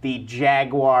obviously the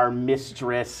Jaguar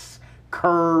mistress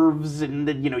curves, and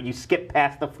then you skip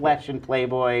past the flesh in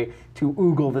Playboy to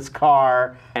oogle this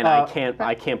car. And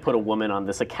I can't put a woman on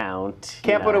this account.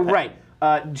 Can't put a right.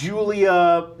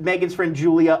 Julia, Megan's friend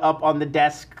Julia, up on the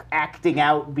desk acting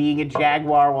out being a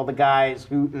Jaguar while the guys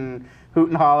hoot and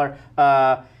holler.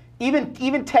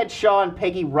 Even Ted Shaw and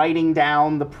Peggy writing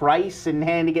down the price and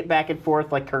handing it back and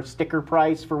forth, like her sticker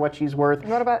price for what she's worth.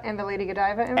 What about the Lady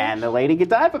Godiva image? And the Lady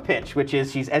Godiva pitch, which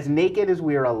is she's as naked as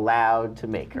we're allowed to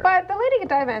make her. But the Lady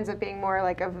Godiva ends up being more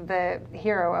like of the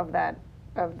hero of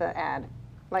the ad.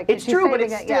 Like it's true, but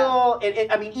it's still.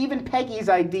 I mean, even Peggy's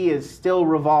ideas still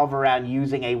revolve around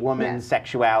using a woman's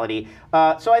sexuality.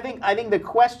 So I think the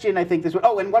question, this one.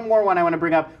 Oh, and one more one I want to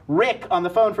bring up. Rick on the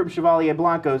phone from Chevalier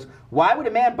Blanc goes, "Why would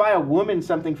a man buy a woman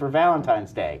something for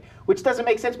Valentine's Day?" Which doesn't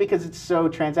make sense because it's so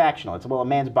transactional. It's a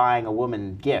man's buying a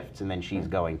woman gifts and then she's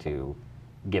going to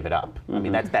give it up. I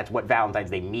mean, that's what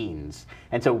Valentine's Day means.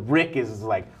 And so Rick is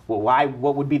like, well, why?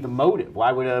 What would be the motive?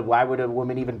 Why would a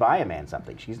woman even buy a man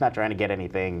something? She's not trying to get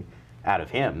anything out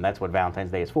of him. That's what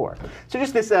Valentine's Day is for. So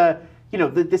just this,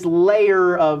 this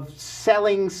layer of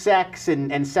selling sex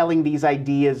and selling these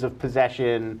ideas of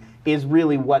possession is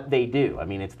really what they do. I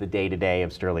mean, it's the day-to-day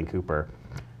of Sterling Cooper,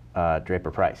 Draper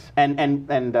Price.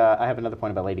 And I have another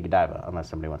point about Lady Godiva,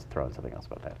 unless somebody wants to throw in something else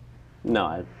about that.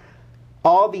 No,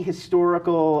 all the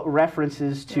historical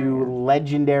references to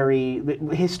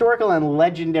historical and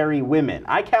legendary women.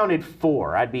 I counted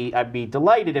 4. I'd be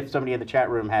delighted if somebody in the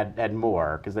chat room had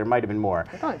more, because there might have been more.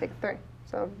 I only think 3.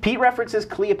 So Pete references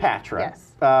Cleopatra,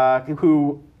 yes.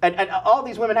 Who and all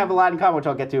these women have a lot in common, which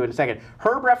I'll get to in a second.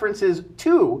 Herb references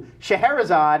to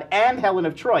Scheherazade and Helen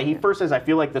of Troy. He first says, "I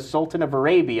feel like the Sultan of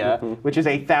Arabia," which is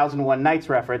a 1001 Nights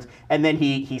reference, and then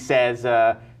he says,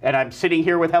 "And I'm sitting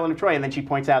here with Helen of Troy," and then she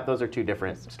points out those are 2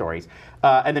 different stories.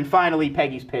 And then finally,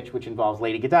 Peggy's pitch, which involves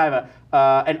Lady Godiva,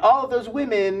 and all of those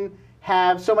women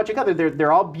have so much in common.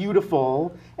 They're all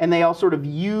beautiful, and they all sort of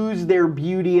use their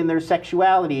beauty and their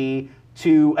sexuality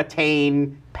to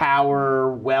attain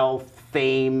power, wealth,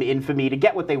 fame, infamy, to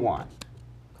get what they want.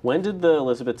 When did the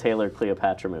Elizabeth Taylor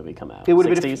Cleopatra movie come out? It would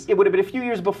 60s? It would have been a few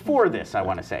years before this, I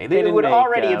want to say. They It would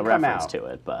already have come reference out. to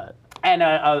it, but And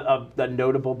a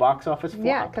notable box office flop.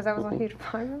 Yeah, because that was a huge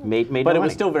problem. Made but no it money.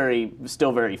 was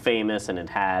still very famous, and it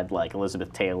had like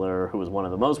Elizabeth Taylor, who was one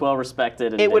of the most well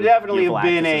respected. It would definitely have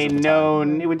been a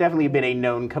known. It would definitely have been a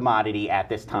known commodity at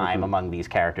this time among these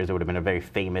characters. It would have been a very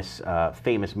famous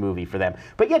movie for them.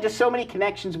 But yeah, just so many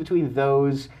connections between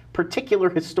those particular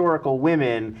historical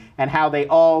women and how they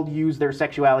all use their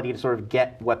sexuality to sort of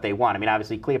get what they want. I mean,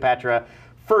 obviously Cleopatra.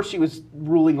 First, she was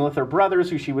ruling with her brothers,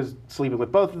 who she was sleeping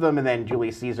with both of them, and then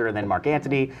Julius Caesar, and then Mark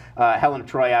Antony. Helen of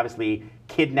Troy, obviously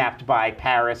kidnapped by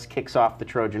Paris, kicks off the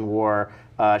Trojan War.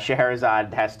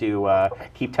 Scheherazade has to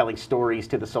keep telling stories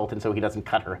to the Sultan so he doesn't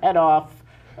cut her head off,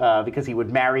 because he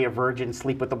would marry a virgin,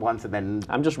 sleep with them once, and then...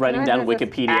 I'm just writing down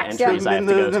Wikipedia entries I have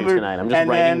to go to tonight. I'm just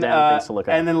writing down things to look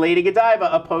at. And then Lady Godiva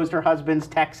opposed her husband's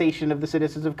taxation of the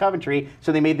citizens of Coventry,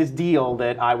 so they made this deal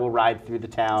that I will ride through the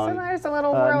town. So there's a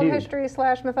little world history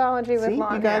 / mythology with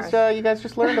Lon Harris. You guys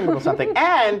just learned a little something.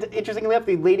 And, interestingly enough,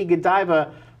 the Lady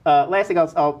Godiva... last thing I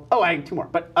have 2 more.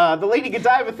 But the Lady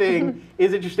Godiva thing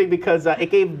is interesting because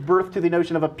it gave birth to the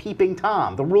notion of a peeping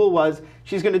Tom. The rule was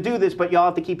she's going to do this, but y'all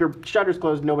have to keep your shutters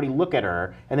closed, nobody look at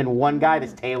her. And then one guy,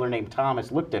 this tailor named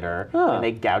Thomas, looked at her, and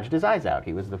they gouged his eyes out.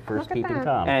 He was the first peeping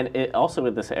Tom. And it also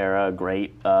in this era, a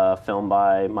great film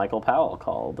by Michael Powell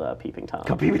called Peeping Tom.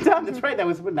 Peeping Tom, that's right. That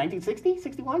was what, 1960,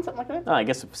 61, something like that? I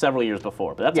guess several years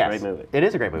before, but that's a great movie. It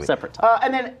is a great movie. Separate time.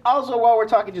 And then also, while we're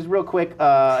talking just real quick,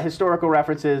 historical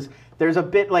references, there's a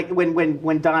bit like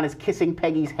when Don is kissing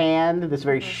Peggy's hand, this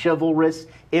very chivalrous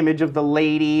image of the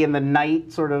lady and the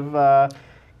knight sort of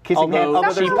kissing hand.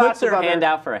 Although she puts her hand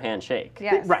out for a handshake.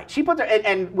 Yes. Right, she puts her,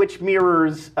 and which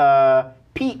mirrors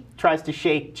Pete tries to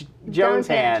shake Joan's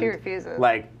hand. She refuses.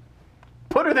 Like,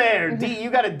 put her there. You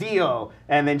got a deal.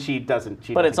 And then she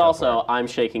doesn't. But it's also, I'm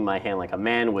shaking my hand like a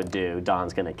man would do.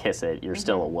 Don's going to kiss it. You're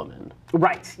still a woman.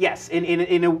 Right. Yes. Well,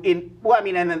 I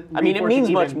mean, and then it means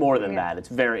much more than that.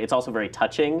 It's also very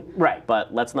touching. Right.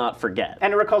 But let's not forget.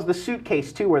 And it recalls the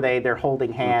suitcase too, where they're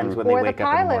holding hands when they wake up in the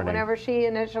morning. Or the pilot, whenever she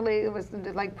initially was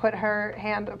like put her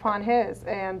hand upon his,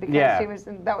 and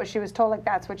because she was told like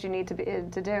that's what you need to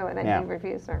do, and then he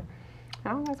refused her.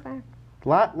 Oh, that's bad.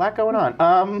 Lot going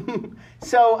on.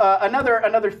 So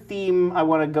another theme I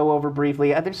want to go over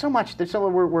briefly. There's so much.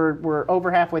 We're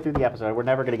over halfway through the episode. We're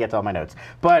never going to get to all my notes.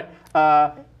 But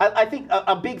I think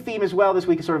a big theme as well this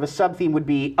week, is sort of a sub-theme, would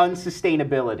be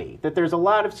unsustainability. That there's a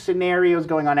lot of scenarios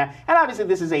going on now. And obviously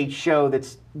this is a show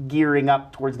that's gearing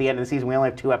up towards the end of the season. We only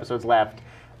have 2 episodes left.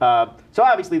 So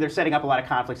obviously they're setting up a lot of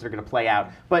conflicts that are going to play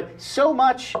out. But so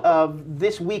much of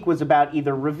this week was about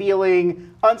either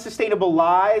revealing unsustainable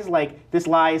lies, like this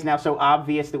lie is now so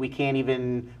obvious that we can't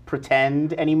even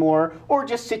pretend anymore, or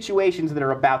just situations that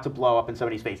are about to blow up in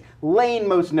somebody's face. Lane,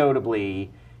 most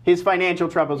notably, his financial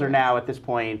troubles are now at this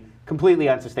point completely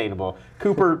unsustainable.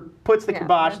 Cooper puts the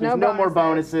kibosh. There's no more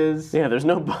bonuses. Yeah, there's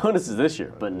no bonuses this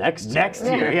year, but next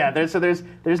year. Yeah.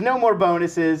 There's no more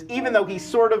bonuses, even though he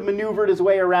sort of maneuvered his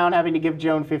way around having to give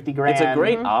Joan 50 grand. It's a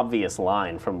great obvious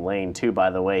line from Lane too, by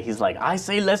the way. He's like, I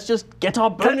say let's just get our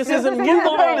bonuses and move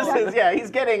on. Bonuses. Yeah, he's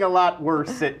getting a lot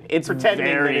worse at pretending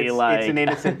that it's an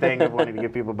innocent thing of wanting to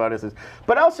give people bonuses.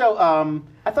 But also,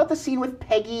 I thought the scene with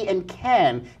Peggy and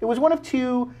Ken, it was one of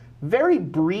 2 very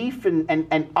brief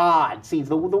and odd scenes.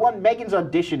 The one, Megan's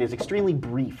audition, is extremely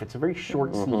brief. It's a very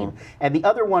short scene. And the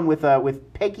other one with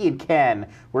Peggy and Ken,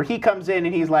 where he comes in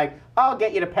and he's like, I'll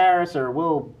get you to Paris, or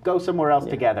we'll go somewhere else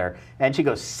together. And she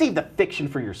goes, save the fiction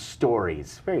for your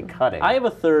stories. Very cutting. I have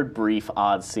a third brief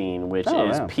odd scene, which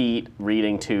is Pete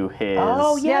reading to his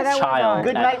child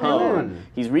Good at Night home. Moon.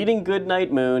 He's reading Good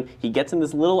Night Moon. He gets in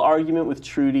this little argument with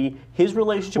Trudy. His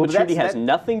relationship with Trudy has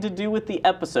nothing to do with the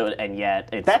episode, and yet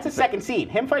it's... That's a second scene.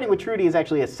 Him fighting with Trudy is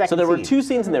actually a second scene. So there were 2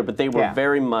 scenes in there, but they were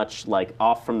very much like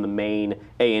off from the main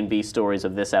A and B stories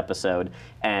of this episode,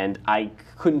 and I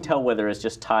couldn't tell whether it's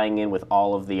just tying in with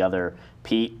all of the other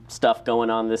Pete stuff going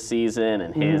on this season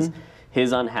and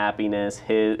his unhappiness.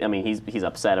 He's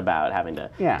upset about having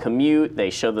to commute. They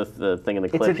show the thing in the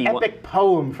clip. It's an epic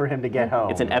poem for him to get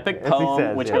home. It's an epic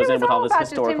poem, which goes in with all this historical context. It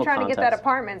was all about just him trying to get that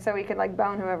apartment so he could like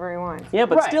bone whoever he wants. Yeah,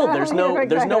 but still, there's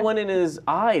no one in his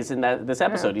eyes in this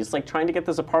episode. He's like trying to get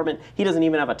this apartment. He doesn't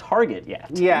even have a target yet.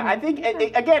 Yeah, I think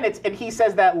again, and he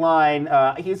says that line.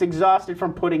 He's exhausted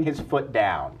from putting his foot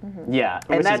down. Yeah,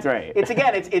 which is great.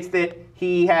 It's that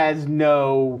he has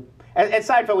no. As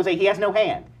Seinfeld would say, he has no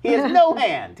hand. He has no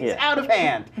hand. He's out of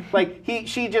hand. Like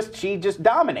she just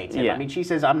dominates him. I mean, she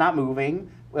says, "I'm not moving.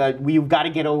 You've got to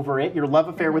get over it. Your love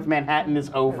affair with Manhattan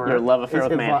is over." Your love affair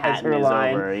with Manhattan is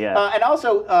over. Yeah. And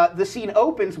also, the scene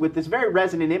opens with this very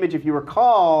resonant image, if you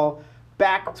recall,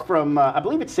 back from, I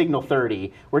believe it's Signal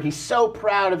 30, where he's so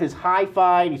proud of his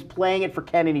hi-fi, and he's playing it for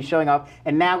Ken, and he's showing off,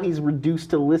 and now he's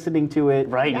reduced to listening to it.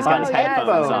 Right, he's got his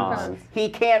headphones on. He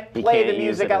can't play the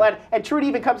music out loud. And Trudy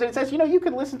even comes in and says, you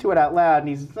can listen to it out loud, and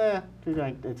he's,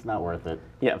 it's not worth it.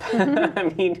 Yeah,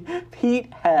 I mean,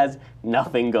 Pete has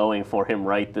nothing going for him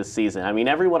right this season. I mean,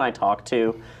 everyone I talk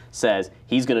to says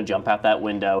he's going to jump out that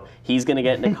window, he's going to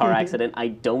get in a car accident. I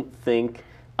don't think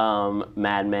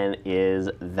Mad Men is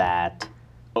that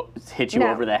hit you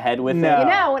over the head with it. When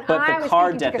I was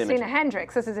speaking to death Christina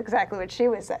Hendricks, this is exactly what she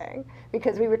was saying,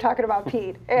 because we were talking about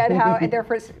Pete and how they're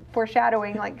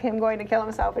foreshadowing like him going to kill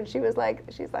himself, and she's like,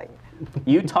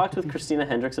 you talked with Christina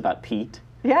Hendricks about Pete?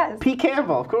 Yes. Pete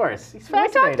Campbell, of course. He's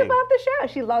fascinating. We talked about the show.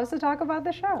 She loves to talk about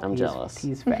the show. I'm jealous.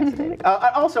 He's fascinating.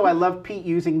 Also, I love Pete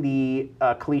using the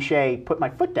cliche, put my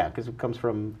foot down, because it comes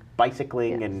from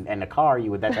bicycling and a car.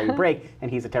 That's how you brake, and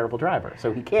he's a terrible driver.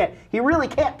 So he really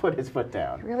can't put his foot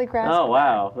down. Really grasp. Oh,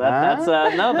 wow.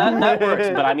 That works.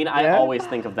 But I mean, I always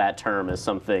think of that term as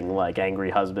something like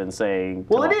angry husband saying,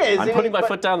 well, it is. I'm putting my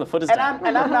foot down, the foot is down.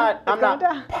 I'm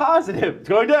not positive. It's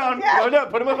going down. Yeah. Going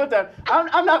down. Putting my foot down.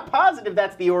 I'm not positive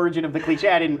that's the origin of the cliche.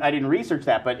 I didn't research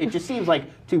that, but it just seems like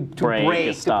to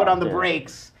brake, to put on the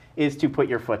brakes, is to put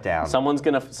your foot down. Someone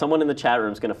in the chat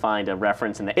room is gonna find a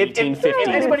reference in the 1850s if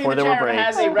anybody before in the there were chat room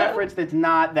brakes. has a reference that's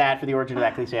not that for the origin of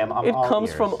that cliche, I'm it all comes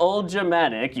ears. from Old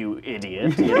Germanic, you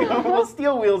idiot. Well,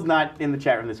 Steel Wheel's not in the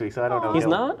chat room this week, so I don't know. He's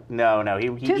not? No.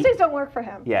 Tuesdays don't work for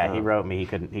him. Yeah, he wrote me. He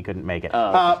couldn't make it.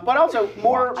 Oh. But also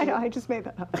more. I know. I just made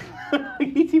that up.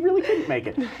 He really couldn't make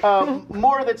it.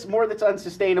 More that's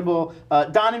unsustainable.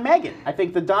 Don and Megan. I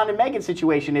think the Don and Megan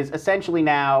situation is essentially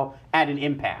now at an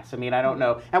impasse. I mean, I don't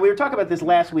know. And we were talking about this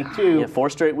last week too. Yeah, 4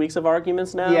 straight weeks of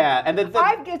arguments now. Yeah, and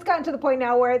It's gotten to the point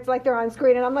now where it's like they're on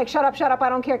screen, and I'm like, shut up, I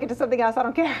don't care, get to something else, I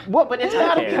don't care. well, but it's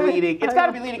got to be leading. It's got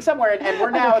to be leading somewhere, and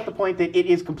we're now at the point that it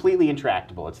is completely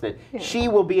intractable. It's that she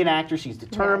will be an actress. She's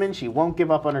determined. She won't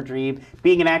give up on her dream.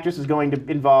 Being an actress is going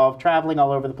to involve traveling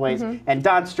all over the place. And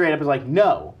Don straight up is like,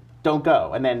 no, don't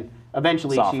go. And then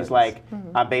eventually she's like,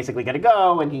 I'm basically going to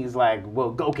go, and he's like,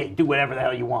 well, okay, do whatever the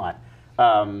hell you want.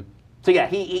 So yeah,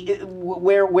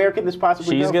 where can this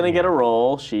possibly go? She's going to get a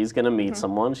role. She's going to meet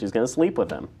someone. She's going to sleep with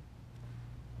him.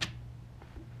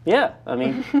 Yeah, I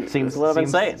mean, seems what I've been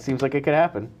saying. Seems like it could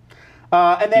happen.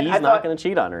 And then he's not going to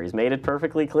cheat on her. He's made it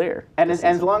perfectly clear. And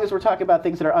as long as we're talking about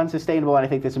things that are unsustainable, and I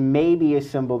think this may be a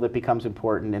symbol that becomes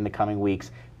important in the coming weeks,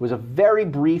 was a very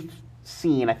brief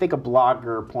scene. I think a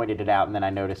blogger pointed it out, and then I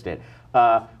noticed it.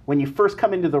 When you first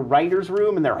come into the writer's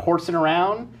room and they're horsing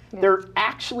around, they're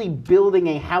actually building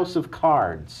a house of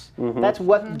cards. That's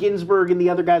what Ginsburg and the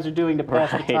other guys are doing to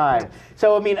pass the time.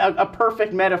 So, I mean, a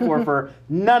perfect metaphor for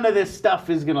none of this stuff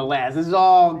is going to last. This is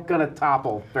all going to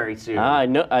topple very soon. I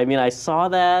know. I mean, I saw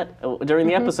that during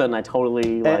the episode, and I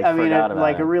totally forgot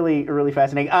about it. A really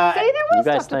fascinating. See, there was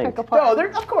stuff to pick apart. No,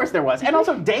 of course there was. And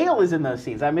also Dale is in those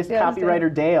scenes. I missed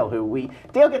copywriter Dale,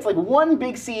 Dale gets like one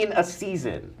big scene a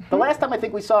season. The last time I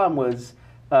think we saw him was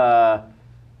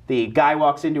the guy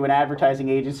walks into an advertising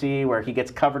agency where he gets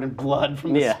covered in blood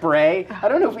from the spray. I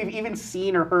don't know if we've even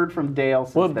seen or heard from Dale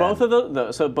since then. Both of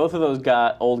those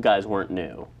old guys weren't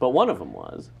new, but one of them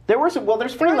was. There were some. Well,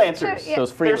 there's freelancers.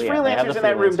 There's freelancers in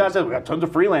that room. Don says, we got tons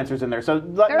of freelancers in there. So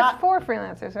there's 4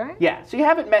 freelancers, right? Yeah. So you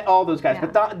haven't met all those guys,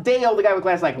 but Dale, the guy with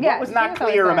glasses, what was not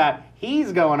clear about?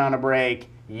 He's going on a break.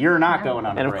 You're not going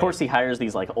on a break. And of course he hires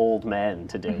these like old men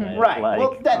to do it. Right. Like,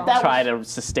 well, that try to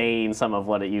sustain some of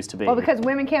what it used to be. Well, because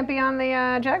women can't be on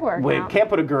the Jaguar account. We can't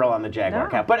put a girl on the Jaguar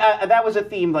account. But that was a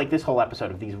theme, like this whole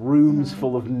episode, of these rooms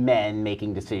full of men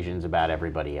making decisions about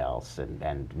everybody else.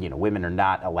 And women are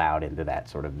not allowed into that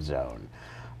sort of zone.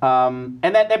 And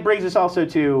that brings us also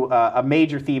to a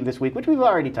major theme this week, which we've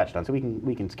already touched on, so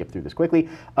we can skip through this quickly,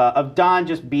 of Don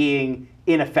just being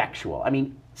ineffectual. I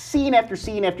mean, scene after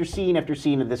scene after scene after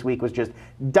scene of this week was just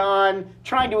Don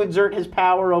trying to exert his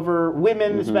power over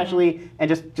women, especially, and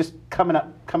just coming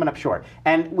up short.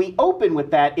 And we open with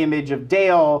that image of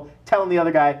Dale telling the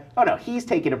other guy, "Oh no, he's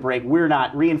taking a break. We're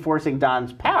not," reinforcing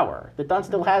Don's power. That Don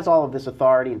still has all of this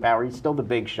authority and power. He's still the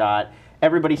big shot.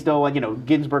 Everybody still,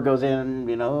 Ginsburg goes in,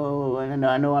 I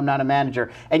know I'm not a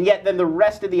manager. And yet then the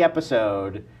rest of the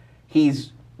episode,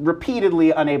 he's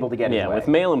repeatedly unable to get his way. Yeah, with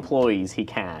male employees he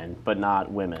can, but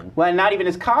not women. Well, and not even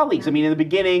his colleagues. I mean, in the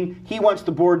beginning, he wants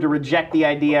the board to reject the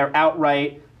idea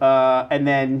outright, and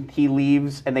then he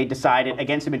leaves, and they decide it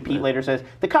against him, and Pete later says,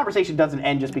 the conversation doesn't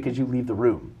end just because you leave the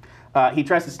room. He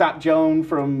tries to stop Joan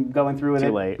from going through with it.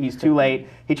 Too late. He's too late.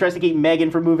 He tries to keep Megan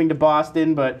from moving to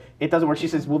Boston, but it doesn't work. She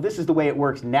says, well, this is the way it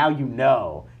works. Now you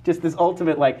know. Just this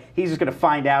ultimate, he's just going to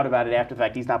find out about it after the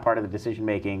fact. He's not part of the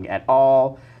decision-making at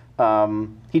all.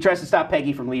 He tries to stop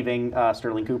Peggy from leaving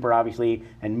Sterling Cooper, obviously,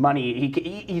 and money.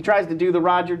 He tries to do the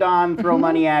Roger Don, throw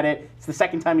money at it. It's the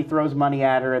second time he throws money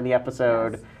at her in the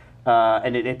episode. Yes.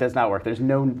 And it does not work. There's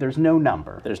no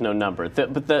number. There's no number.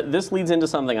 This leads into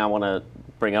something I want to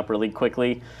bring up really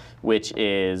quickly, which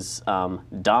is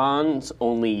Don's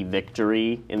only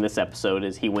victory in this episode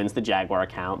is he wins the Jaguar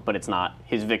account, but it's not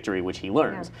his victory, which he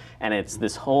learns. Yeah. And it's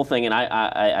this whole thing, and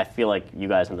I feel like you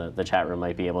guys in the chat room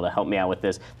might be able to help me out with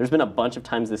this. There's been a bunch of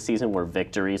times this season where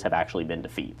victories have actually been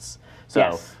defeats. So.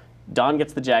 Yes. Don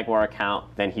gets the Jaguar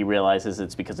account, then he realizes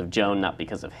it's because of Joan, not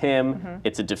because of him.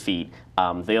 It's a defeat.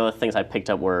 The other things I picked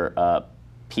up were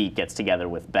Pete gets together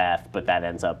with Beth, but that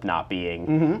ends up not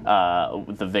being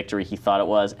the victory he thought it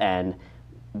was. And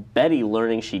Betty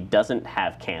learning she doesn't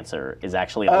have cancer is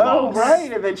actually a loss. Oh,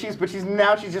 right. And then she's just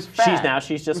fat.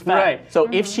 She's just fat. Right. So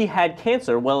if she had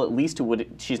cancer, well, at least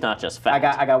she's not just fat.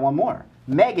 I got one more.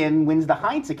 Megan wins the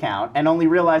Heinz account and only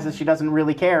realizes she doesn't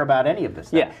really care about any of this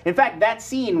stuff. Yeah. In fact, that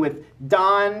scene with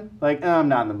Don, I'm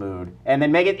not in the mood. And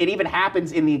then Megan, it even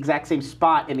happens in the exact same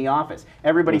spot in the office.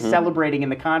 Everybody's celebrating in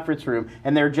the conference room,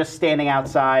 and they're just standing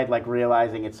outside,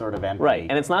 realizing it's sort of empty. Right.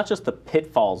 And it's not just the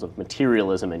pitfalls of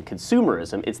materialism and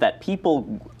consumerism. It's that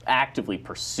people actively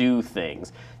pursue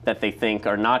things that they think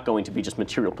are not going to be just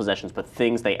material possessions, but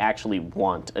things they actually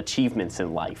want, achievements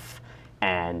in life.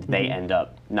 And they end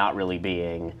up not really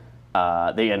being,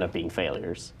 they end up being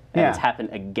failures. And it's happened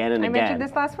again and again. I mentioned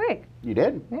this last week. You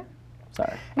did? Yeah.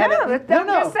 Sorry. No,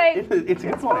 just say, it's a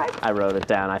good point. I wrote it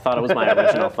down. I thought it was my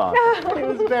original thought. It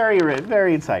was very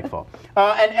insightful.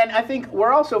 And I think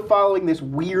we're also following this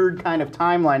weird kind of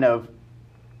timeline of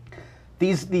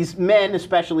these men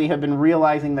especially have been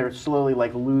realizing they're slowly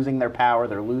like losing their power,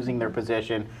 they're losing their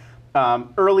position.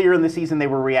 Earlier in the season, they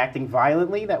were reacting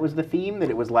violently. That was the theme, that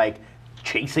it was like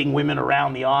chasing women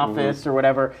around the office or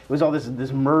whatever. It was all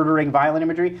this murdering, violent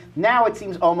imagery. Now it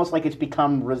seems almost like it's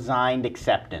become resigned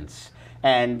acceptance.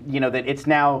 And, you know, that it's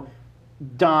now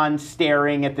Don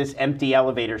staring at this empty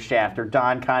elevator shaft, or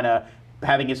Don kind of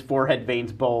having his forehead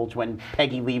veins bulge when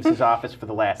Peggy leaves his office for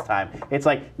the last time. It's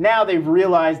like, now they've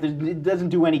realized that it doesn't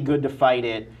do any good to fight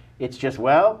it. It's just,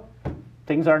 well,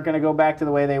 things aren't going to go back to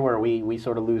the way they were. We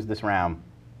sort of lose this round.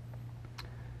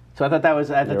 So I thought that was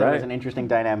was an interesting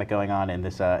dynamic going on in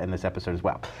this episode as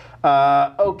well.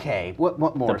 Okay, what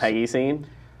more? The Peggy scene.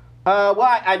 Well,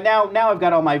 now I've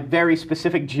got all my very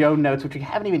specific Joan notes, which we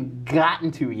haven't even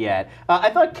gotten to yet. I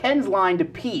thought Ken's line to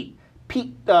Pete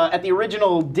at the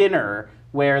original dinner,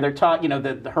 where they're taught, you know,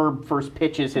 that Herb first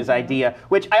pitches his idea,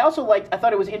 which I also liked. I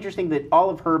thought it was interesting that all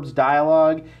of Herb's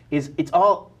dialogue it's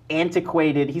all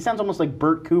antiquated. He sounds almost like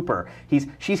Bert Cooper. He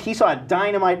saw a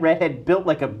dynamite redhead built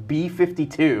like a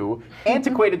B-52.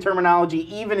 Antiquated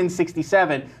terminology even in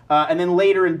 '67. And then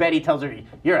later in bed he tells her,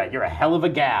 "You're a hell of a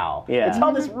gal." Yeah. It's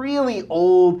all this really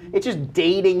old. It's just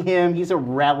dating him. He's a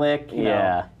relic. You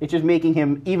know. It's just making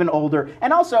him even older.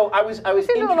 And also, I was Seems a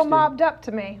little interested. mobbed up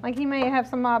to me. Like he may have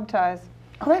some mob ties.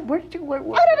 Where did you? I don't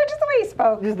know, just the way he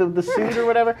spoke. Just the suit or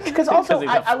whatever. Because also, he's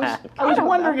I was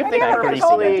wondering if they Maybe I could purposely.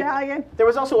 hold Italian. There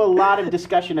was also a lot of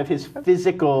discussion of his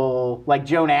physical. Like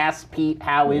Joan asks Pete,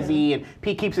 "How is he?" And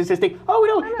Pete keeps insisting, "Oh,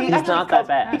 no, He's not that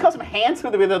bad." He calls him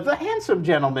handsome, the handsome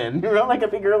gentleman. You know, like I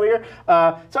think earlier.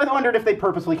 So I wondered if they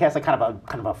purposely cast like kind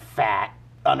of a fat,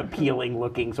 unappealing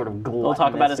looking sort of gluttonous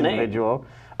talk about his name. individual.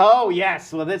 Oh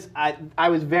yes, well this I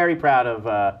was very proud of.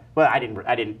 Well, I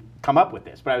didn't come up with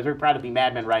this, but I was very proud of the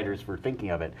Mad Men writers for thinking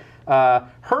of it.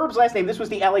 Herb's last name, this was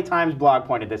the LA Times blog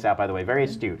pointed this out, by the way, very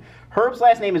astute. Herb's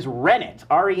last name is Rennet,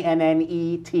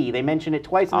 R-E-N-N-E-T. They mention it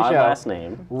twice in the Odd show. last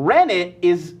name. Rennet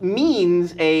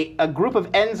means a group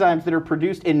of enzymes that are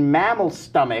produced in mammal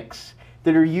stomachs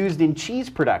that are used in cheese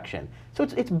production. So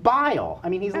it's bile. I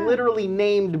mean, he's literally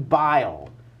named Bile.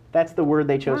 That's the word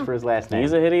they chose for his last name.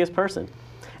 He's a hideous person.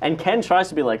 And Ken tries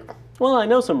to be like, well, I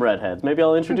know some redheads. Maybe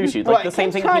I'll introduce you. Like Right, the same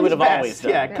Ken's thing he trying would his have best. always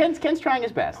done. Yeah, Ken's trying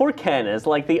his best. Poor Ken is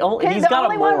like the only. Ken's He's the got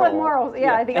only a moral. one with morals.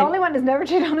 Yeah, the only one who's never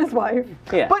cheated on his wife.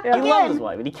 Yeah, But he again- loves his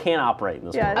wife, but he can't operate in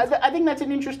this Yeah, world. I think that's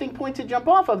an interesting point to jump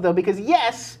off of, though, because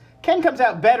yes, Ken comes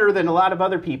out better than a lot of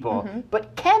other people,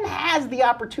 but Ken has the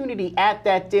opportunity at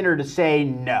that dinner to say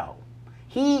no.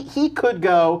 He could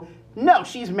go, no,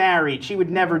 she's married. She would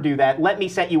never do that. Let me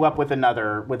set you up with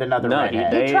another No,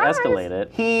 redhead. they tries. escalate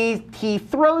it. He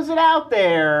throws it out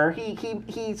there.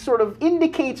 He sort of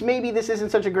indicates maybe this isn't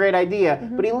such a great idea,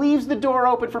 but he leaves the door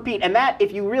open for Pete. And that,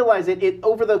 if you realize it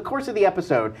over the course of the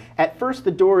episode, at first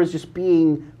the door is just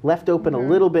being left open a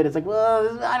little bit. It's like,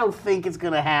 well, I don't think it's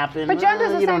going to happen. But Joan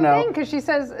does the You don't same know. thing because she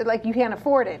says, like, you can't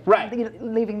afford it. Right.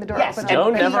 Leaving the door Yes, open. and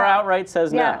Joan Pete- never outright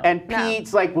says Yeah. no. And No.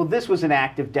 Pete's like, well, this was an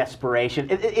act of desperation.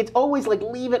 It's always like,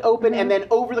 leave it open, and then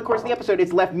over the course of the episode,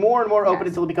 it's left more and more open Yes.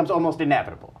 until it becomes almost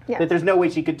inevitable. Yes. That there's no way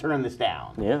she could turn this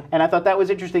down. Yeah. And I thought that was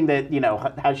interesting that, you know, how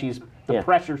the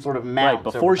pressure sort of mounts. Right,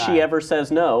 before over time. she ever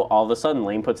says no, all of a sudden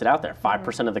Lane puts it out there.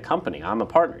 5% of the company, I'm a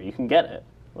partner, you can get it.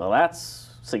 Well, that's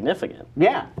significant.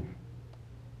 Yeah.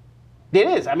 It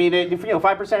is. I mean, if, you know,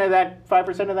 5%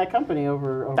 of that company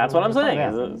over That's what I'm saying.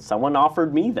 Yeah. Someone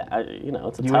offered me that. You know,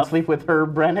 it's a You would tough. sleep with her,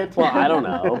 Brennett? Well, I don't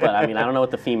know, but I mean, I don't know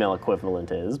what the female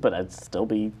equivalent is, but it'd still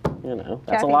be, you know,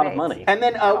 that's Kathy a lot of Bates. money. And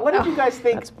then, what did you guys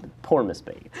think? That's poor Miss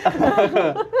Bates.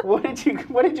 What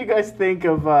did you guys think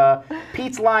of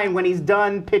Pete's line when he's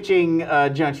done pitching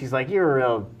Joan? She's like, "You're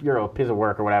a piece of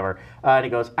work" or whatever, and he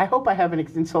goes, "I hope I haven't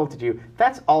insulted you.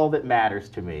 That's all that matters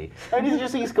to me." And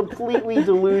he's completely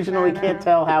delusional. He can't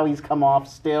tell how he's come off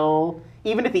still.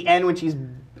 Even at the end when she's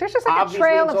There's just like a obviously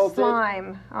trail insulted. of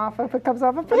slime off of it comes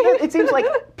off of But Pete. it seems like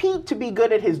Pete, to be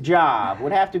good at his job,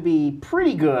 would have to be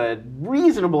pretty good,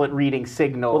 reasonable at reading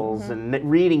signals and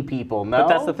reading people, no? But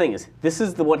that's the thing is, this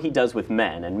is what he does with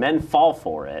men, and men fall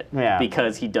for it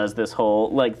because he does this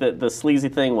whole, like the sleazy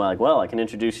thing where like, well, I can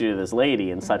introduce you to this lady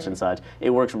and such and such.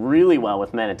 It works really well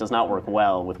with men. It does not work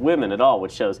well with women at all,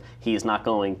 which shows he is not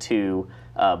going to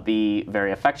be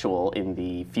very effectual in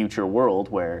the future world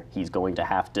where he's going to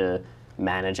have to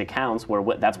manage accounts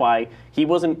that's why he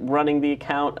wasn't running the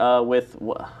account with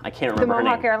I can't remember The her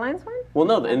Mohawk name. Airlines one? Well,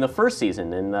 no, in the first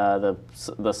season, in the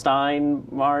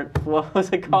Steinmart, what was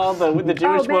it called? The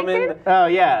Jewish woman. Mencken? Oh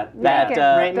yeah, That,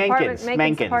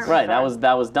 Menkins. Department. Right,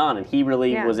 that was Don, and he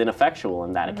really Yeah. was ineffectual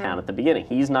in that account at the beginning.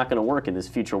 He's not going to work in this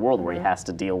future world where he has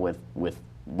to deal with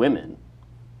women.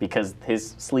 because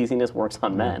his sleaziness works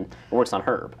on men. It works on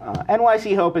Herb.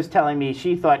 NYC Hope is telling me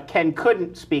she thought Ken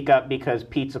couldn't speak up because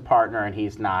Pete's a partner and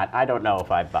he's not. I don't know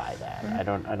if I buy that. I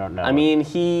don't know. I mean,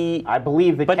 I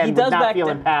believe that Ken would not feel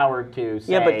empowered to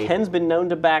say. Yeah, but Ken's been known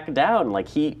to back down. Like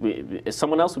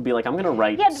someone else would be like, I'm going to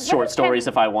write short stories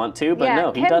if I want to, but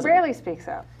no, he doesn't. Ken rarely speaks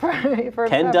up.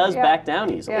 Ken does back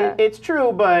down easily. Yeah. It's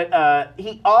true, but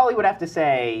all he would have to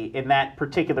say in that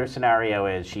particular scenario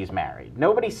is she's married.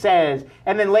 Nobody says,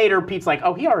 and then later Pete's like,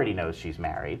 oh, he already knows she's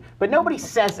married, but nobody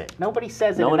says it. Nobody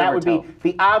says it, and that would be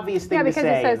the obvious thing to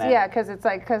say. Yeah, because it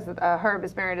says, because Herb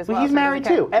is married as well. Well, he's so married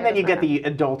too, and then you get the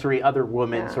adultery, other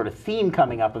woman sort of theme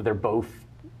coming up of they're both,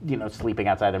 sleeping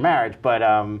outside their marriage. But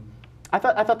I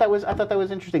thought that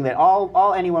was interesting that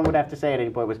all anyone would have to say at any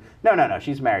point was, no,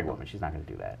 she's a married woman, she's not going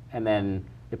to do that, and then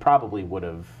it probably would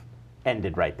have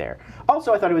ended right there.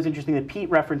 Also, I thought it was interesting that Pete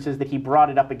references that he brought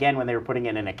it up again when they were putting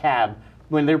it in a cab.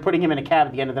 When they were putting him in a cab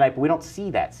at the end of the night, but we don't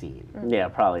see that scene. Yeah,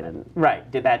 probably didn't.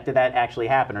 Right. Did that actually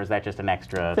happen, or is that just an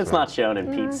extra? If it's not shown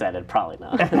and Pete said it, probably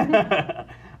not. Guy's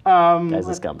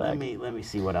a scumbag. Let me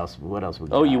see what else we got.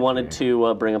 Oh, you wanted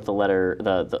to bring up the letter,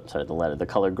 the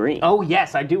color green. Oh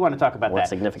yes, I do want to talk about that. What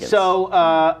significance? So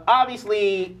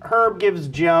obviously, Herb gives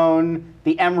Joan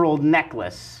the emerald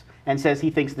necklace and says he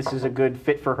thinks this is a good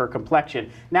fit for her complexion.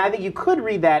 Now, I think you could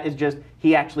read that as just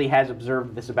he actually has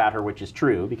observed this about her, which is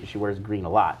true because she wears green a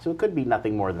lot. So it could be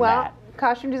nothing more than that.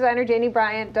 Costume designer Janie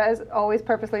Bryant does always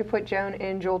purposely put Joan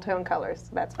in jewel tone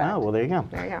colors. That's fact. Oh, well, there you go.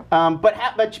 There you go. But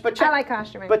check, I like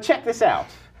costuming. But check this out.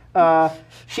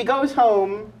 She goes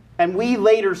home, and we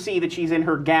later see that she's in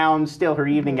her gown, still her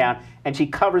evening gown, and she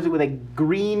covers it with a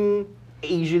green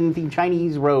Asian-themed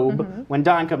Chinese robe when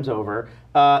Don comes over.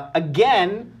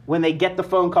 Again, when they get the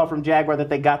phone call from Jaguar that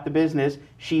they got the business,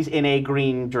 she's in a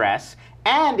green dress.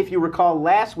 And if you recall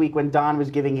last week when Don was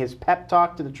giving his pep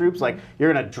talk to the troops, like,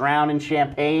 you're going to drown in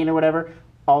champagne or whatever,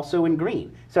 also in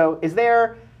green. So is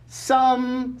there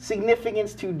some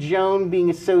significance to Joan being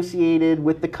associated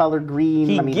with the color green?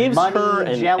 He gives money, her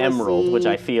an jealousy. emerald, which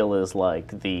I feel is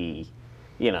like the...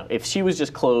 if she was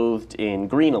just clothed in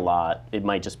green a lot, it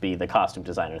might just be the costume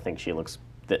designer thinks she looks,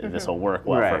 this will work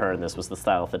well for her, and this was the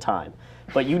style at the time.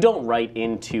 But you don't write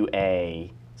into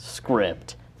a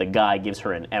script, the guy gives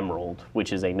her an emerald,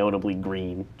 which is a notably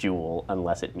green jewel,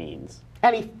 unless it means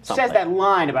And he says that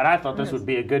line about, I thought this would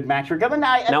be a good match for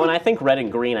Governor. Now, when I think red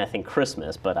and green, I think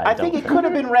Christmas, but I don't think it could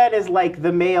have been read as like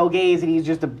the male gaze, and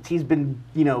he's been,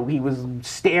 he was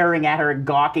staring at her and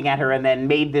gawking at her, and then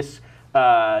made this,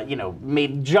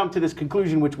 jump to this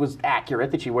conclusion, which was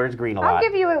accurate, that she wears green a lot. I'll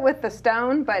give you it with the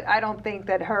stone, but I don't think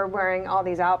that her wearing all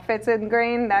these outfits in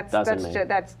green, that's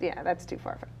too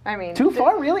far. I mean, too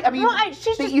far, really? I mean,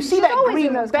 you see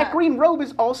that green robe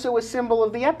is also a symbol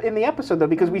of in the episode, though,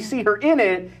 because we see her in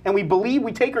it, and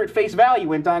we take her at face value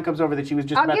when Don comes over that she was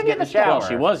just about to get in the shower. Well,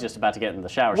 she was just about to get in the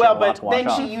shower. Well, but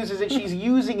then she uses it. She's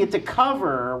using it to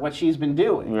cover what she's been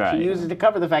doing. Right. She uses it to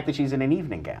cover the fact that she's in an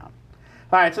evening gown.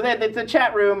 All right, so the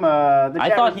chat room.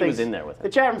 I thought he was in there with it. The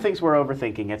chat room thinks we're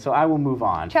overthinking it, so I will move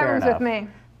on. Chat room's with me.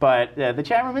 But the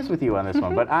chat room is with you on this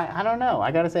one. But I don't know.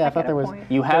 I got to say, I thought there was.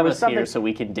 You have us here so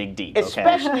we can dig deep.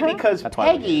 Especially because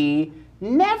Peggy,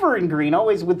 never in green,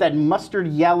 always with that mustard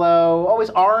yellow, always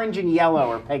orange and yellow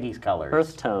are Peggy's colors.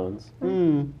 Earth tones.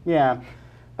 Yeah.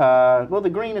 Well, the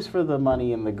green is for the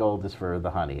money and the gold is for the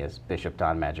honey, as Bishop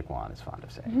Don Magic Wand is fond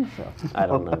of saying. So. I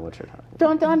don't know what you're talking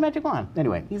about. Don Magic Wand.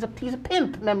 Anyway, he's a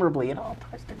pimp, memorably. It all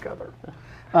ties together.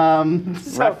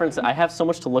 Reference. I have so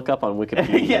much to look up on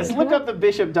Wikipedia. Yes, look up the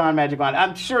Bishop Don Magic Wand.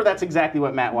 I'm sure that's exactly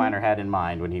what Matt Weiner had in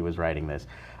mind when he was writing this.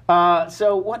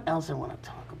 So what else I want to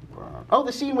talk about? Oh,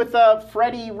 the scene with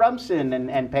Freddie Rumsen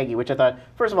and Peggy, which I thought,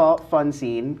 first of all, fun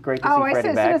scene. Great to see Freddie back.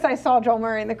 As soon as I saw Joel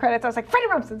Murray in the credits, I was like, Freddie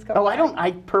Rumsen's coming back.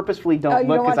 I purposefully don't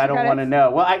look because I don't want to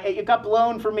know. Well, it got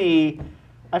blown for me.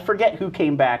 I forget who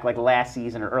came back like last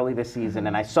season or early this season,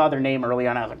 and I saw their name early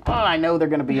on. I was like, oh, I know they're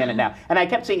going to be in it now. And I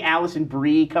kept seeing Allison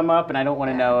Brie come up, and I don't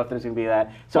want to know if there's going to be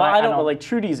that. So I don't know. Like,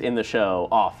 Trudy's in the show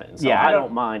often, so I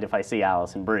don't mind if I see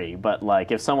Allison Brie. But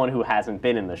like, if someone who hasn't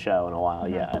been in the show in a while,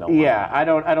 I don't. Yeah, I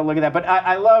don't look at that. But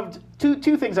I loved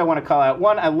two things I want to call out.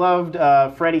 One, I loved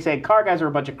Freddie saying car guys are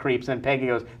a bunch of creeps, and Peggy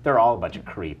goes, they're all a bunch of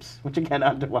creeps, which again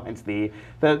underlines the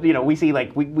we see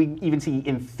like we even see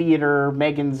in theater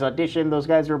Megan's audition, those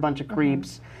guys are a bunch of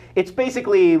creeps. It's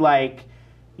basically like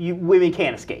women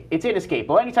can't escape. It's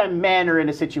inescapable. Anytime men are in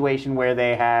a situation where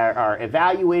they are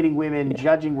evaluating women,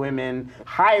 judging women,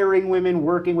 hiring women,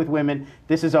 working with women,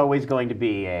 this is always going to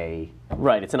be a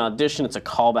Right, it's an audition, it's a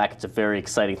callback, it's a very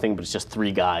exciting thing, but it's just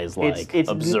three guys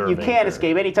observing. You can't her.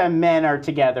 escape. Anytime men are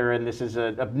together and this is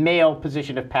a male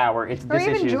position of power, this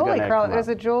issue is going to come up. Was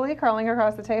it Julie crawling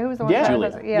across the table? Who was the one? Yeah,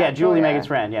 Julie. Julie, Megan's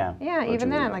friend. Yeah. Yeah, even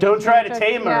then. Like, Don't try to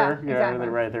tame her. Yeah,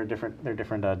 exactly. They're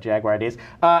different Jaguar ideas.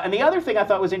 And the other thing I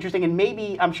thought was interesting, and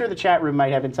maybe I'm sure the chat room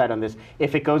might have insight on this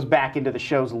if it goes back into the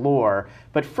show's lore,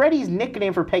 but Freddy's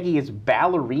nickname for Peggy is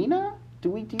Ballerina.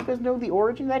 Do you guys know the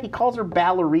origin of that? He calls her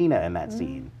Ballerina in that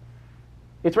scene.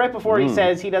 It's right before he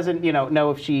says he doesn't, know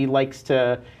if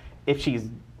she's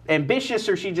ambitious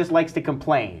or she just likes to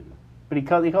complain. But he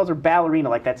calls her Ballerina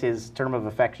like that's his term of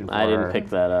affection for her. I didn't pick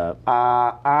that up.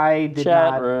 I did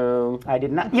not. Chat room. I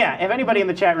did not. Yeah, if anybody in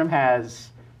the chat room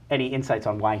has any insights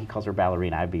on why he calls her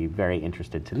Ballerina, I'd be very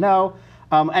interested to know.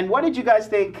 And what did you guys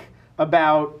think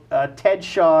about Ted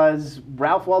Shaw's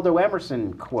Ralph Waldo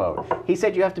Emerson quote? He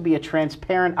said you have to be a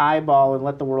transparent eyeball and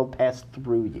let the world pass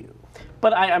through you.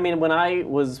 But I mean, when I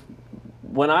was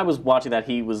watching that,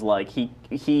 he was like,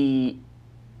 he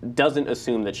doesn't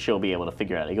assume that she'll be able to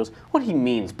figure it out. He goes, what he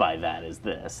means by that is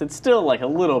this. It's still like a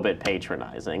little bit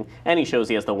patronizing, and he shows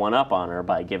he has the one up on her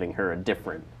by giving her a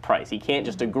different price. He can't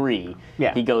just agree.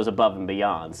 Yeah. He goes above and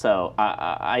beyond. So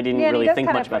I didn't really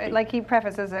think much about it. Like he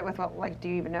prefaces it with, well, like, do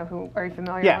you even know who? Are you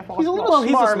familiar with? He's a little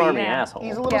smarmy asshole.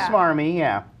 He's a little smarmy,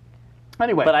 yeah.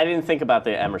 Anyway. But I didn't think about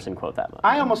the Emerson quote that much.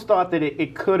 I almost thought that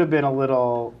it could have been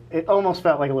it almost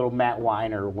felt like a little Matt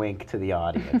Weiner wink to the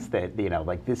audience that,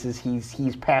 like this is,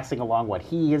 he's passing along what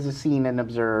he has seen and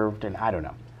observed, and I don't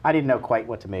know. I didn't know quite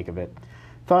what to make of it.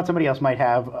 Thought somebody else might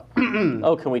have.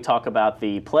 Oh, can we talk about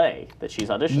the play that she's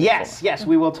auditioning for? Yes,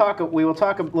 we will talk a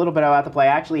little bit about the play.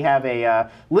 I actually have a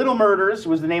Little Murders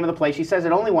was the name of the play. She says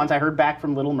it only once. I heard back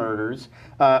from Little Murders.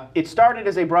 It started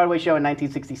as a Broadway show in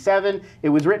 1967. It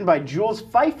was written by Jules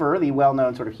Feiffer, the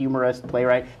well-known sort of humorist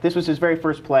playwright. This was his very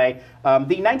first play. The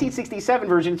 1967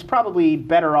 version, it's probably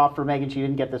better off for Megan. She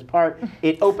didn't get this part.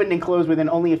 It opened and closed within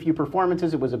only a few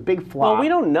performances. It was a big flop. Well, we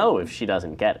don't know if she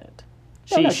doesn't get it.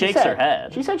 She shakes her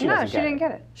head. She said she didn't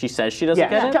get it. She says she doesn't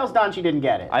get it? She tells Don she didn't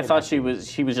get it. I thought she was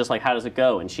just like, how does it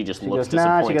go? And she just looks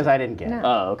disappointed. Nah, she goes, I didn't get it.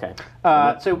 Oh, okay.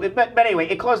 But anyway,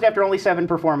 it closed after only 7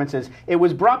 performances. It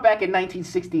was brought back in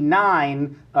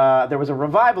 1969. There was a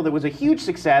revival that was a huge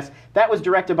success. That was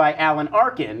directed by Alan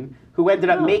Arkin, who ended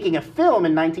up making a film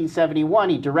in 1971.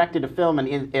 He directed a film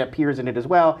and it appears in it as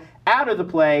well. Out of the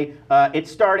play, it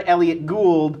starred Elliot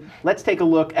Gould. Let's take a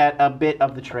look at a bit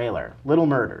of the trailer. Little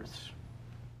Murders.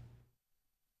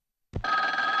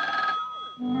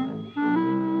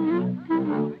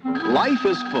 Life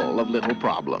is full of little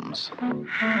problems.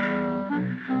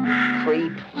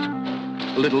 Creep.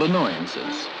 Little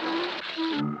annoyances.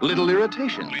 Little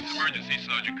irritations. Police emergency,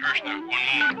 Sergeant Kirshner.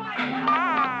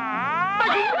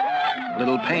 1 moment.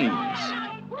 Little pains.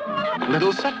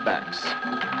 Little setbacks.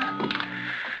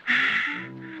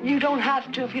 You don't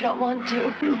have to if you don't want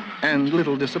to. And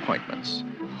little disappointments.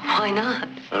 Why not?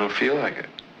 I don't feel like it.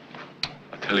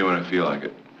 I'll tell you when I feel like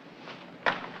it.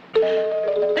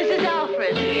 This is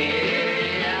Alfred.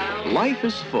 Life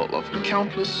is full of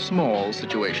countless small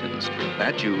situations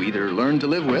that you either learn to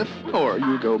live with or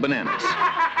you go bananas.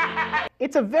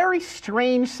 It's a very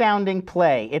strange sounding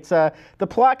play. The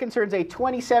plot concerns a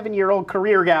 27-year-old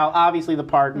career gal, obviously the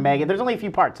part Megan. There's only a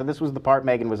few parts, so this was the part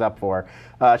Megan was up for.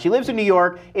 She lives in New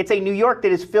York. It's a New York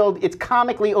that is filled, it's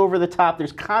comically over the top.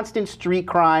 There's constant street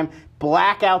crime,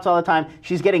 blackouts all the time.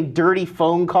 She's getting dirty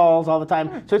phone calls all the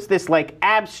time. So it's this like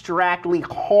abstractly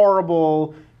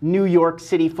horrible New York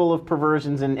City full of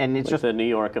perversions, and it's like just the New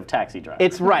York of Taxi Driver.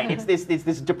 It's right. It's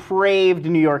this depraved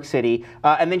New York City,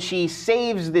 and then she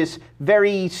saves this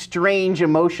very strange,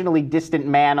 emotionally distant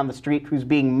man on the street who's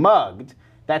being mugged.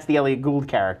 That's the Elliot Gould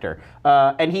character,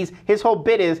 and his whole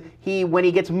bit is when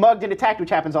he gets mugged and attacked, which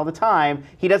happens all the time,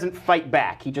 he doesn't fight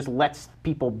back. He just lets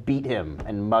people beat him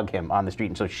and mug him on the street,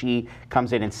 and so she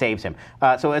comes in and saves him.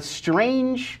 So a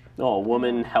strange. Oh, a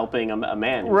woman helping a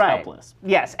man who's helpless.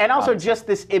 Yes, and also just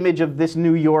this image of this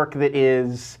New York that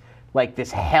is like this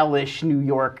hellish New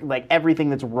York, like everything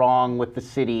that's wrong with the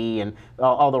city and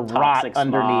all the toxic rot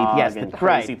underneath. Yes, and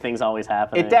crazy things always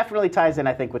happening. It definitely ties in,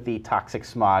 I think, with the toxic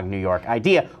smog New York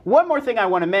idea. One more thing I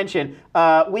want to mention.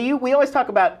 We always talk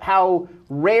about how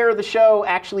rare the show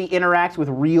actually interacts with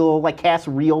casts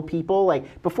real people.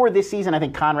 Like before this season, I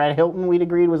think Conrad Hilton, we'd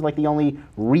agreed, was like the only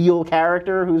real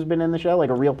character who's been in the show, like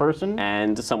a real person.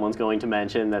 And someone's going to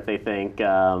mention that they think we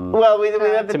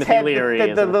have Timothy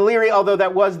Leary. The Leary, although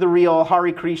that was the real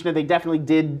Hari Krishna. They definitely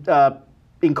did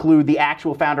include the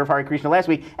actual founder of Hare Krishna last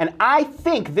week. And I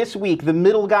think this week, the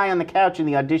middle guy on the couch in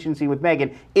the audition scene with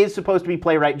Megan is supposed to be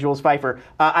playwright Jules Pfeiffer.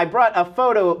 I brought a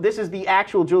photo. This is the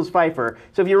actual Jules Pfeiffer.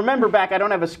 So if you remember back, I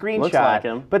don't have a screenshot. Looks like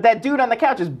him. But that dude on the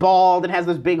couch is bald and has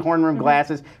those big horn rim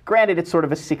glasses. Granted, it's sort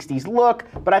of a 60s look,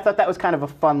 but I thought that was kind of a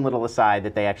fun little aside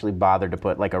that they actually bothered to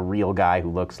put like a real guy who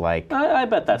looks like I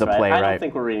bet that's the right. playwright. I don't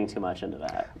think we're reading too much into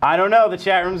that. I don't know. The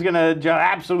chat room's going to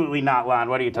absolutely not, Lon.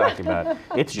 What are you talking about?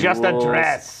 It's just a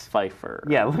dress. Pfeiffer.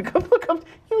 Yeah, look up.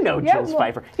 You know Jules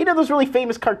Pfeiffer. He did those really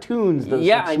famous cartoons. Those,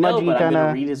 yeah, like, I know, but I'm going to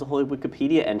kinda... read his whole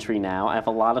Wikipedia entry now. I have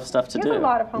a lot of stuff to do. You have a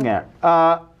lot of homework.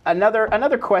 Yeah.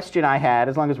 Another question I had,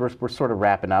 as long as we're sort of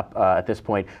wrapping up at this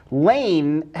point,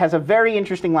 Lane has a very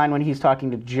interesting line when he's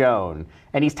talking to Joan,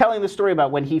 and he's telling the story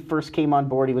about when he first came on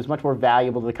board. He was much more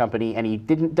valuable to the company, and he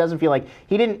doesn't feel like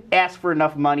he didn't ask for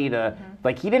enough money to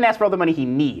like he didn't ask for all the money he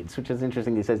needs, which is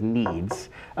interesting. He says needs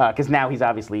because now he's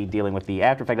obviously dealing with the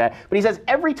after effect of that. But he says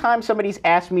every time somebody's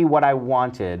asked me what I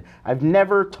wanted, I've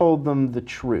never told them the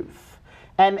truth.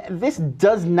 And this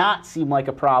does not seem like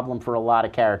a problem for a lot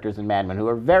of characters in Mad Men who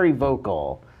are very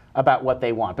vocal about what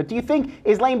they want. But do you think,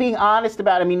 is Lane being honest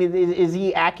about it? I mean, is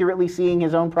he accurately seeing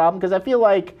his own problem? Because I feel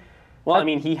like... Well, I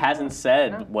mean, he hasn't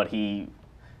said what he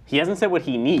hasn't said what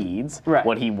he needs. Right.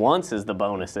 What he wants is the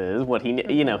bonuses. What he,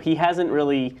 he hasn't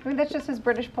really... I mean, that's just his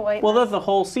British politeness. Well, that's the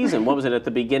whole season. What was it at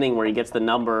the beginning where he gets the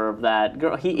number of that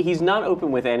girl? He's not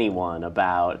open with anyone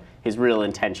about his real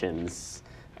intentions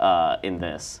in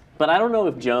this. But I don't know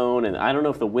if Joan and I don't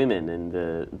know if the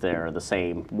women they're the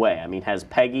same way. I mean, has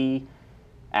Peggy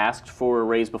asked for a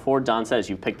raise before? Don says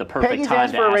you picked the perfect Peggy's time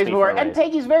asked to for a ask raise me before, for a raise. and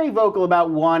Peggy's very vocal about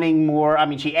wanting more. I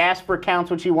mean, she asked for counts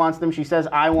when she wants them. She says,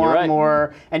 I want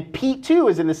more. And Pete, too,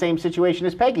 is in the same situation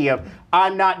as Peggy of,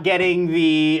 I'm not getting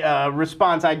the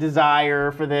response I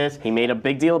desire for this. He made a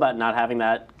big deal about not having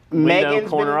that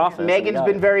corner office. Megan's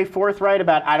been very forthright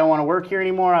about, I don't want to work here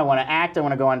anymore. I want to act. I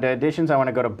want to go on to auditions. I want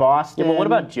to go to Boston. Yeah, but what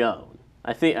about Joan?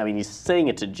 I mean, he's saying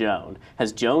it to Joan.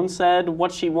 Has Joan said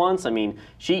what she wants? I mean,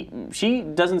 she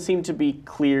doesn't seem to be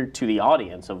clear to the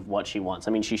audience of what she wants.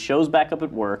 I mean, she shows back up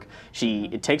at work.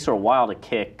 It takes her a while to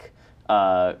kick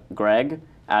Greg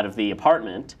out of the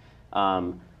apartment.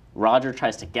 Roger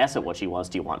tries to guess at what she wants.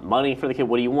 Do you want money for the kid?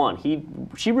 What do you want?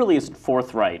 She really is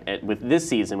forthright with this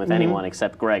season with anyone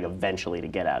except Greg eventually to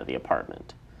get out of the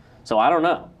apartment. So I don't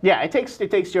know. Yeah, it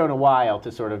takes Joan a while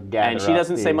to sort of gather. And she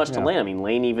doesn't say much to Lane. I mean,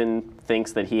 Lane even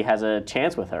thinks that he has a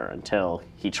chance with her until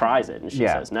he tries it, and she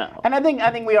says no. And I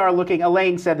think we are looking.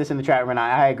 Elaine said this in the chat room, and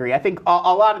I agree. I think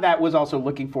a lot of that was also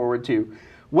looking forward to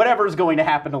whatever is going to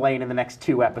happen to Lane in the next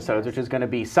 2 episodes, which is going to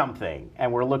be something.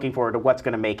 And we're looking forward to what's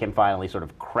going to make him finally sort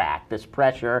of crack this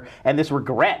pressure and this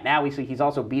regret. Now we see he's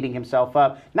also beating himself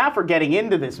up, not for getting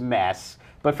into this mess,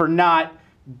 but for not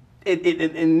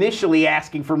initially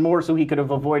asking for more so he could have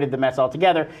avoided the mess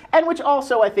altogether. And which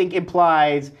also, I think,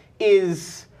 implies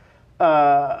is...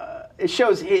 it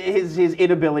shows his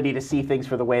inability to see things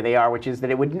for the way they are, which is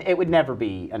that it would never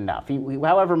be enough.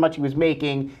 However much he was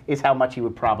making is how much he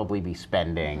would probably be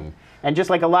spending. And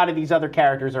just like a lot of these other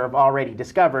characters have already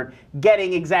discovered,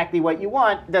 getting exactly what you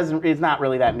want is not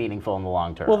really that meaningful in the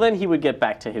long term. Well, then he would get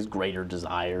back to his greater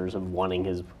desires of wanting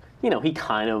his... he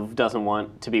kind of doesn't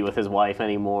want to be with his wife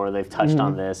anymore. They've touched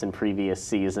on this in previous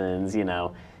seasons,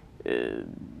 and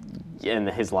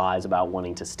his lies about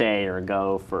wanting to stay or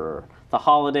go for the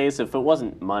holidays. If it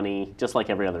wasn't money, just like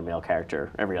every other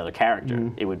character,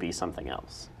 it would be something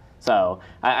else. So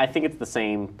I think it's the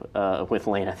same with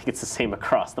Lane. I think it's the same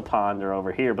across the pond or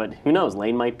over here. But who knows?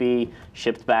 Lane might be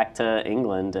shipped back to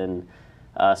England, and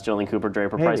Sterling Cooper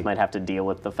Draper Price might have to deal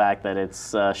with the fact that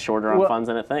it's shorter on funds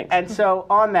than it thinks. And so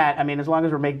on that, I mean, as long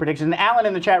as we're making predictions, and Alan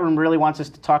in the chat room really wants us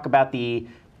to talk about the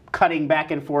cutting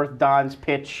back and forth Don's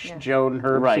pitch, Joan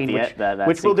Herb scene,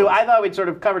 which we'll do. I thought we'd sort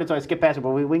of covered it, so I skipped past it, but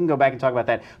we can go back and talk about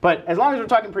that. But as long as we're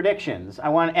talking predictions, I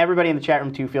want everybody in the chat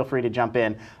room to feel free to jump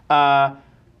in. How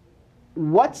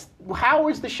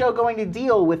is the show going to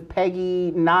deal with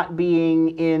Peggy not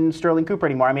being in Sterling Cooper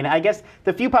anymore? I mean, I guess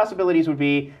the few possibilities would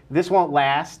be this won't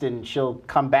last and she'll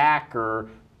come back, or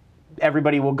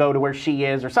everybody will go to where she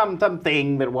is, or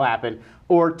something that will happen.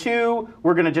 Or 2,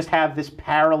 we're going to just have this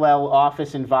parallel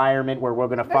office environment where we're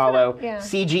going to follow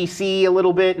CGC a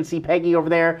little bit and see Peggy over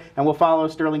there, and we'll follow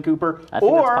Sterling Cooper. I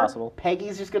think that's possible.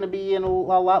 Peggy's just going to be in a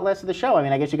lot less of the show. I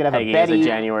mean, I guess you could have Peggy a Betty, is a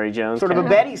January Jones sort of a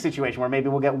Betty situation where maybe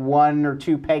we'll get 1 or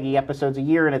 2 Peggy episodes a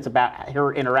year, and it's about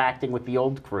her interacting with the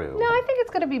old crew. No, I think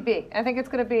it's going to be B. I think it's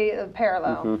going to be a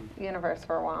parallel universe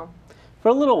for a while. For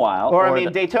a little while. Or I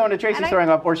mean, Daytona, Tracy's throwing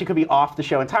up, or she could be off the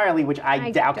show entirely, which I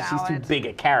doubt because she's too big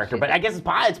a character. But I guess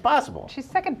it's possible. She's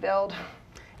second build.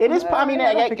 It is. I mean,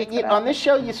 I don't think it's gonna on this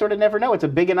show, you sort of never know. It's a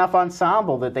big enough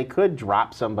ensemble that they could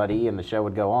drop somebody and the show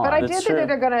would go on. But I do That's think that true.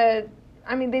 they're gonna.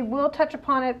 I mean, they will touch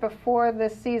upon it before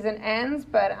this season ends,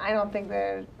 but I don't think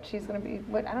that she's gonna be.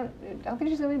 I don't think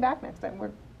she's gonna be back next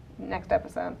time. Next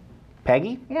episode.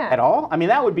 Peggy? Yeah. At all? I mean,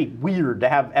 that would be weird to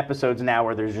have episodes now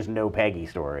where there's just no Peggy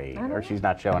story, don't or know. she's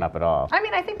not showing up at all. I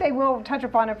mean, I think they will touch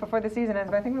upon it before the season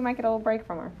ends, but I think we might get a little break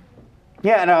from her.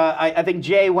 Yeah, and I think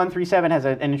J137 has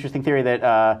an interesting theory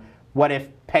that what if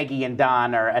Peggy and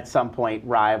Don are at some point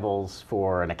rivals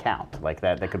for an account? Like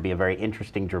that could be a very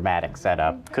interesting dramatic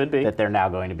setup. Could be. That they're now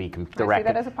going to be I see directed.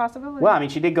 that as a possibility. Well, I mean,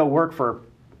 she did go work for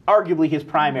arguably his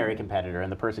primary competitor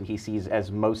and the person he sees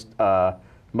as most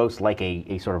like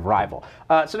a sort of rival.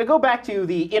 So to go back to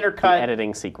the intercut, The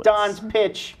editing sequence. Don's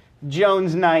pitch,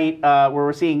 Joan's night, where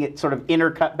we're seeing it sort of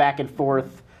intercut back and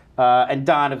forth, and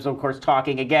Don is of course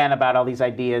talking again about all these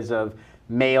ideas of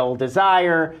male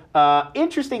desire.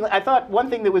 Interestingly, I thought one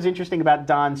thing that was interesting about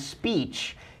Don's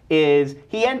speech is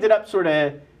he ended up sort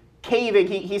of caving.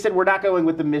 He said, we're not going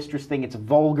with the mistress thing. It's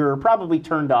vulgar, probably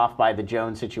turned off by the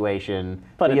Joan situation.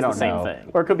 But you it's don't the same know.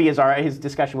 thing. Or it could be his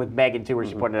discussion with Megan, too, where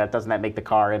she pointed out, doesn't that make the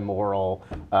car immoral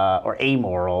or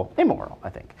amoral? Immoral, I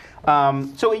think.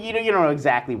 So you don't know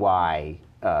exactly why.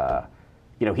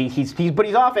 But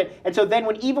he's off it. And so then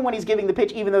even when he's giving the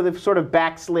pitch, even though they've sort of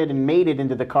backslid and made it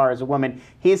into the car as a woman,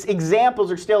 his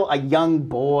examples are still a young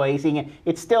boy seeing it.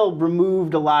 It's still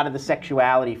removed a lot of the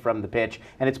sexuality from the pitch,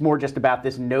 and it's more just about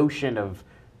this notion of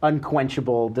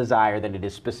unquenchable desire than it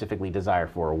is specifically desire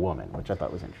for a woman, which I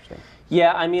thought was interesting.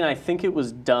 Yeah, I mean, I think it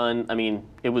was done. I mean,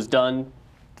 it was done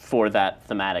for that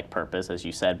thematic purpose, as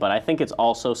you said, but I think it's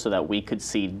also so that we could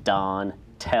see Don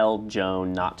tell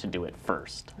Joan not to do it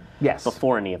first. Yes.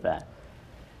 Before any of that.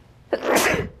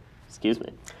 Excuse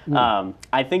me.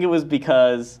 I think it was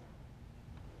because,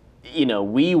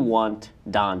 we want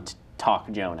Don to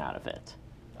talk Joan out of it.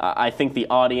 I think the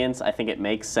audience, I think it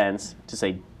makes sense to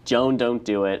say, Joan, don't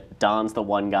do it. Don's the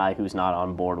one guy who's not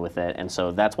on board with it. And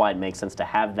so that's why it makes sense to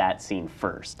have that scene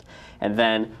first. And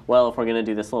then, well, if we're going to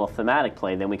do this little thematic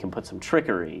play, then we can put some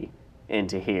trickery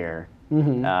into here.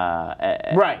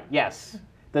 Right, yes.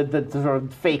 The sort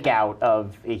of fake out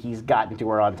of he's gotten to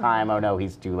her on time. Oh no,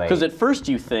 he's too late. Because at first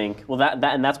you think, well,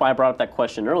 and that's why I brought up that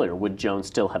question earlier. Would Joan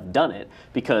still have done it?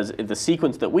 Because the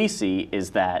sequence that we see is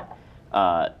that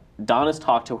Don has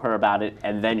talked to her about it,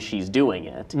 and then she's doing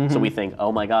it. So we think,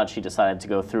 oh my God, she decided to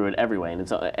go through it anyway. And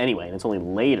it's only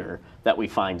later that we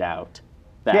find out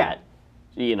that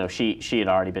she had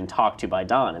already been talked to by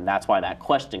Don, and that's why that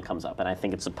question comes up. And I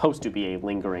think it's supposed to be a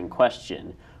lingering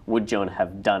question. Would Joan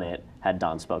have done it had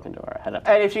Don spoken to her?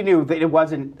 And if she knew that it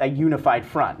wasn't a unified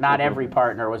front, not every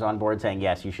partner was on board saying,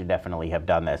 yes, you should definitely have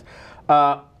done this.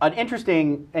 An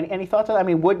interesting, any thoughts on that? I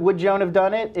mean, would Joan have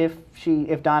done it if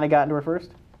Don had gotten to her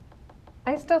first?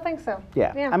 I still think so.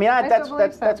 Yeah. Yeah. I mean, still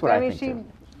believe so. that's what I mean,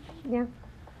 think too.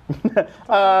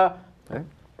 Yeah.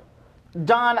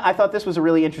 Don, I thought this was a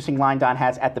really interesting line Don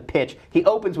has at the pitch. He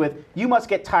opens with, you must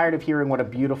get tired of hearing what a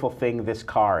beautiful thing this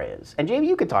car is. And Jamie,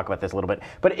 you could talk about this a little bit.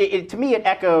 But to me, it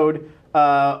echoed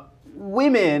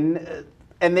women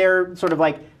and their sort of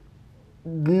like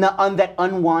that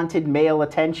unwanted male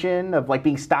attention of like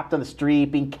being stopped on the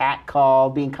street, being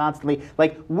catcalled, being constantly,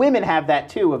 like women have that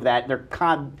too, of that. They're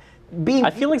being. I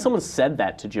feel like someone said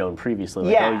that to Joan previously.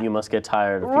 Like, Yeah. oh, you must get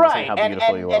tired of people saying how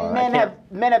beautiful you are. And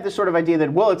men have this sort of idea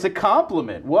that, well, it's a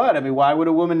compliment. What? I mean, why would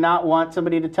a woman not want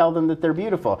somebody to tell them that they're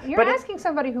beautiful? You're asking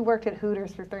somebody who worked at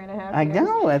Hooters for 3.5 years. I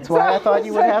know. That's why I thought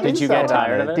you would have Did you get insight on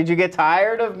tired of it? Did you get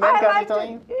tired of men coming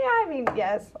telling you? Yeah, I mean,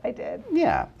 yes, I did.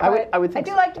 Yeah, But I would think I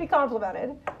do so. like to be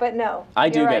complimented, but no. I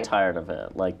do you're get right. tired of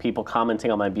it. Like people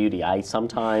commenting on my beauty. I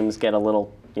sometimes get a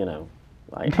little,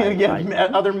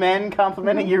 Other men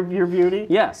complimenting your beauty?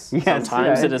 Yes.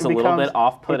 Sometimes it is a little bit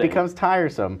off-putting. It becomes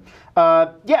tiresome.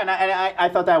 And I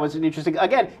thought that was an interesting.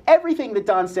 Again, everything that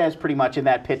Don says pretty much in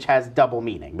that pitch has double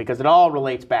meaning because it all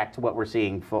relates back to what we're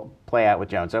seeing play out with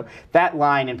Joan. So that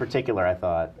line in particular, I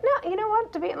thought. No, you know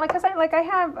what? To be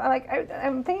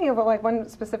I'm thinking of like one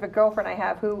specific girlfriend I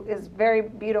have who is very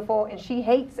beautiful and she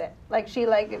hates it.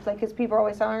 It's like his people are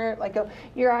always telling her like, oh,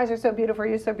 your eyes are so beautiful,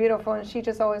 you're so beautiful, and she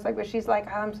just always but she's like,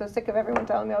 oh, I'm so sick of everyone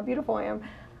telling me how beautiful I am.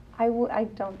 I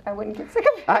wouldn't get sick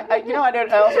of it.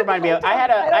 It also reminded me of, I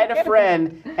had a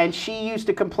friend, and she used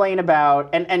to complain about,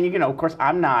 and of course,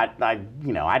 I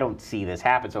don't see this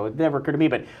happen, so it never occurred to me,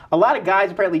 but a lot of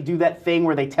guys apparently do that thing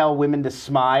where they tell women to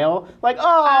smile, like,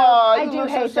 I you do look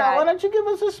so hate sad, that. why don't you give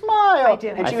us a smile? I do.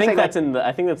 And I she would think say, that's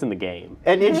in the game.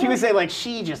 and then she would say, like,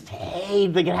 she just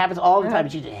hates, like, it happens all the time,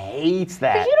 and she just hates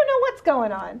that. Because you don't know what's what's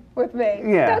going on with me.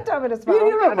 Yeah. Don't tell me to smoke.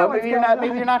 You don't know. what's Maybe you're going not. on.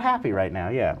 Maybe you're not happy right now.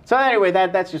 Yeah. So anyway,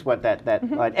 that's just what that.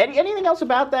 Anything else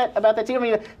about that scene? I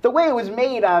mean, the way it was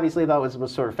made, obviously, though,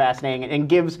 was sort of fascinating and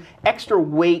gives extra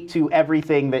weight to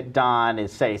everything that Don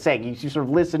is saying. You sort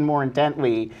of listen more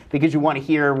intently because you want to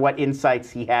hear what insights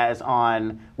he has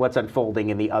on what's unfolding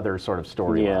in the other sort of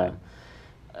storyline.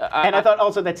 And I thought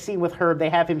also that scene with Herb, they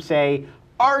have him say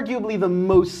arguably the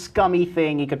most scummy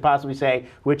thing he could possibly say,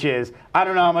 which is, I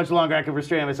don't know how much longer I can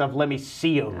restrain myself, let me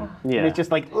see him. Yeah. And it's just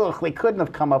like, ugh, they couldn't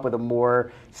have come up with a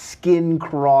more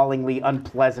skin-crawlingly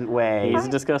unpleasant way. He's a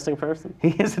disgusting person. He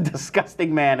is a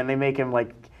disgusting man, and they make him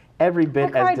like every I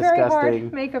bit cried as very disgusting.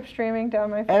 hard, makeup streaming down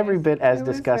my face. Every bit as It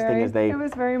was disgusting as they It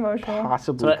was very emotional.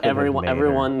 possibly So could have made her.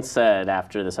 everyone said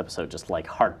after this episode, just like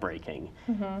heartbreaking.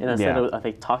 And I said, Yeah. are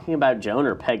they talking about Joan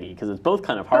or Peggy? Because it's both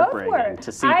kind of Both heartbreaking were.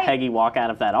 to see Peggy walk out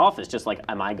of that office. Just like,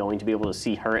 am I going to be able to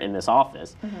see her in this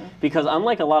office? Because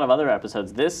unlike a lot of other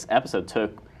episodes, this episode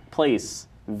took place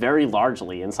very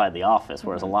largely inside the office,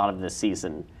 whereas a lot of this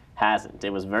season hasn't. It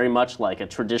was very much like a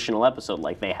traditional episode.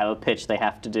 Like they have a pitch they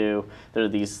have to do. There are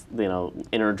these,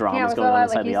 inner dramas Yeah, it was a going on lot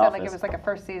inside like you the said, office. like it was like a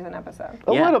first season episode.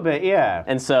 A Yeah. little bit, yeah.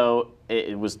 And so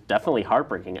it was definitely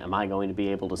heartbreaking. Am I going to be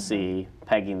able to see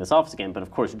Peggy in this office again? But of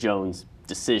course, Joan's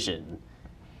decision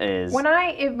is. When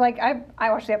I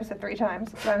watched the episode 3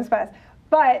 times, times fast.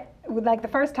 But like the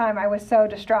first time, I was so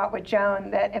distraught with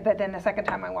Joan but then the second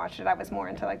time I watched it, I was more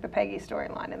into like the Peggy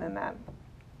storyline, and then that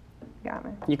got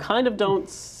me. You kind of don't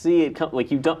see it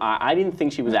like you don't. I didn't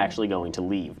think she was actually going to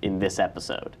leave in this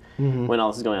episode when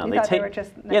all this is going on. You thought they were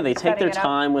just, like, they take setting their it up?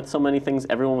 time with so many things.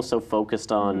 Everyone was so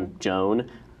focused on Joan.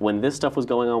 When this stuff was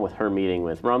going on with her meeting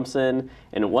with Rumson,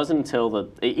 and it wasn't until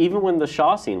even when the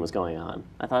Shaw scene was going on,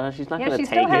 I thought, oh, she's not Yeah, going she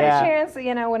to still take had it. Yeah. a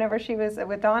chance, whenever she was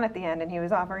with Don at the end and he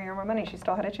was offering her more money, she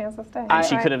still had a chance to stay. And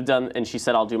she could have done, and she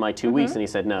said, I'll do my 2 weeks, and he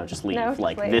said, no, just leave. No, just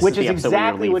like, leave. this Which is is the episode where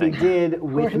exactly you're what he leaving. did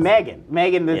with Megan.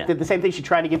 Megan Yeah. did the same thing. She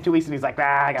tried to give 2 weeks, and he's like,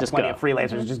 I got Just plenty go. of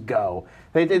freelancers, just go.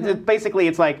 Basically,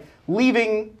 it's like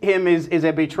leaving him is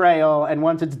a betrayal, and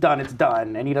once it's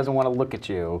done, and he doesn't want to look at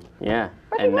you. Yeah.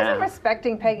 But he and wasn't now,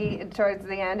 respecting Peggy towards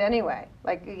the end anyway.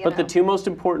 but the 2 most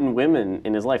important women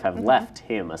in his life have left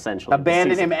him, essentially.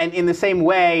 Abandoned this him, season. and in the same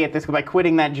way, by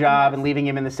quitting that job and leaving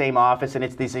him in the same office, and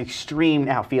it's these extreme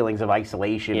now feelings of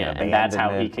isolation. Yeah, and and that's how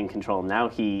he abandonment. can control him. Now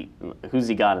who's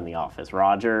he got in the office?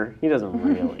 Roger? He doesn't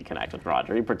really connect with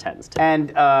Roger. He pretends to.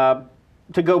 And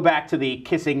to go back to the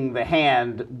kissing the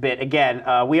hand bit again,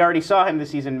 we already saw him this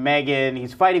season. Megan,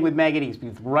 he's fighting with Megan. He's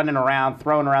running around,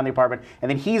 throwing around the apartment,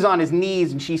 and then he's on his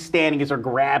knees and she's standing as her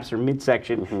grabs her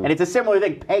midsection. And it's a similar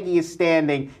thing. Peggy is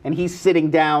standing and he's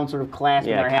sitting down, sort of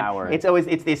clasping her hand. coward.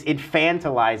 It's this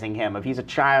infantilizing him of he's a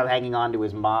child hanging on to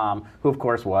his mom, who of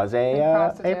course was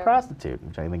a prostitute,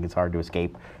 which I think it's hard to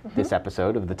escape this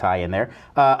episode of the tie-in there.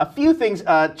 A few things.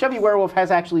 Chubby Werewolf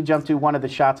has actually jumped to one of the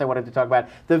shots I wanted to talk about.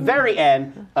 The very end.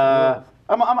 We're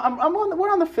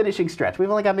on the finishing stretch.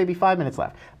 We've only got maybe 5 minutes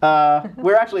left.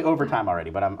 We're actually over time already,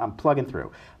 but I'm plugging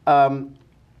through.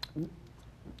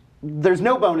 There's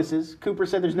no bonuses. Cooper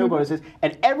said there's no bonuses,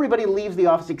 and everybody leaves the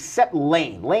office except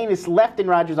Lane. Lane is left in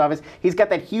Roger's office. He's got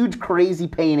that huge, crazy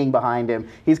painting behind him.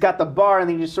 He's got the bar, and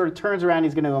then he just sort of turns around.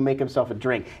 He's going to go make himself a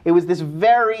drink. It was this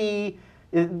very.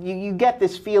 You get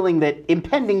this feeling that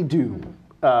impending doom.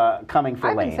 Coming for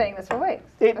I've Lane. been saying this for weeks.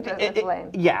 with Lane.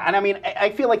 Yeah, and I mean,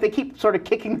 I feel like they keep sort of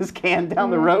kicking this can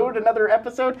down the road. Another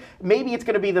episode, maybe it's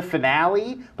going to be the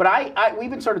finale. But we've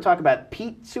been sort of talking about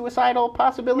Pete suicidal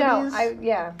possibilities.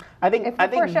 I think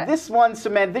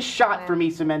this shot for me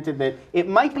cemented that it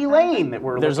might be Lane that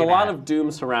we're. There's a looking lot at. of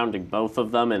doom surrounding both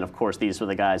of them, and of course these were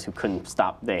the guys who couldn't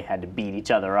stop. They had to beat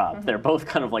each other up. They're both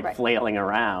kind of like flailing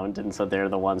around, and so they're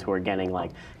the ones who are getting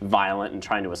like violent and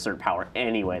trying to assert power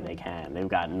any way they can. They've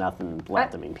got nothing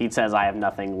left. I mean, Pete says, I have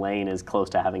nothing. Lane is close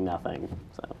to having nothing.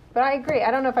 So. But I agree.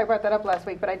 I don't know if I brought that up last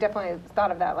week, but I definitely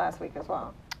thought of that last week as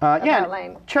well.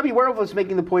 And Chubby Werewolf was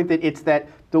making the point that it's that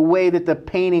the way that the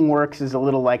painting works is a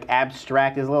little like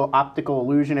abstract, is a little optical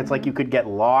illusion. It's like you could get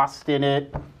lost in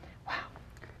it. Wow.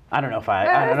 I don't know if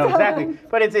I don't know exactly,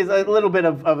 but it's a little bit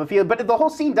of a feel. But the whole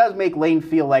scene does make Lane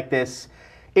feel like this.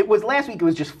 It was last week. It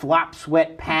was just flop,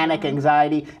 sweat, panic,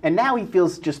 anxiety, and now he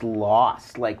feels just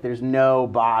lost. Like there's no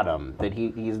bottom. That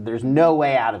there's no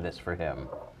way out of this for him.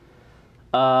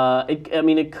 I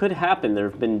mean, it could happen. There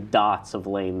have been dots of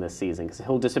Lane this season because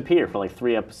he'll disappear for like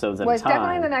 3 episodes at Well, a it's time.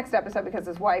 definitely in the next episode because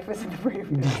his wife is in the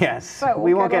preview. Yes, So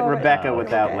we we'll won't get get over it. Rebecca Oh,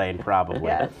 without okay. Lane, probably.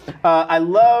 Yes. I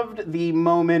loved the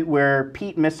moment where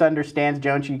Pete misunderstands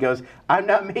Joan. She goes, I'm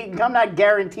not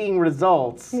guaranteeing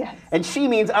results. Yes. And she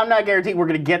means, I'm not guaranteeing we're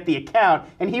going to get the account.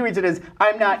 And he reads it as,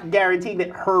 I'm not guaranteeing that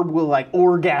Herb will, like,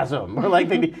 orgasm. Or, like,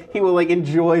 that he will, like,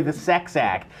 enjoy the sex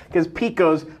act. Because Pete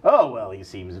goes, oh, well, he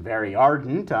seems very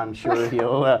ardent. I'm sure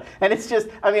he'll... and it's just,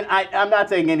 I mean, I'm not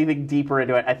saying anything deeper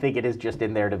into it. I think it is just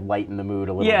in there to lighten the mood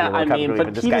a little bit. Yeah, I mean,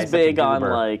 but this he guy's was such a big on,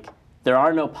 goober. like, there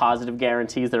are no positive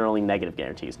guarantees, there are only negative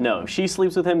guarantees. No, if she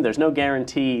sleeps with him, there's no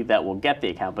guarantee that we'll get the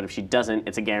account, but if she doesn't,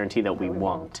 it's a guarantee that we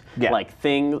won't. Yeah. Like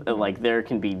there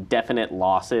can be definite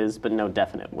losses, but no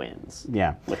definite wins.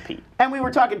 Yeah. With Pete. And we were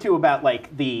talking too about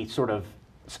like the sort of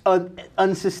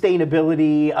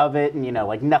unsustainability of it, and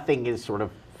like nothing is sort of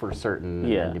for certain.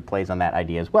 Yeah. And it plays on that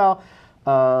idea as well.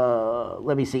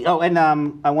 Let me see. Oh, and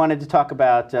I wanted to talk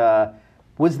about.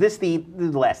 Was this the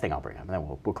last thing I'll bring up, and then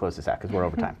we'll close this out because we're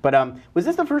over time. But was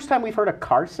this the first time we've heard a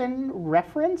Carson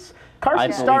reference? Carson I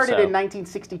believe started so. in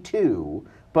 1962,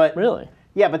 but Really?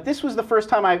 Yeah, but this was the first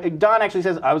time Don actually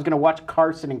says, I was going to watch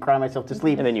Carson and cry myself to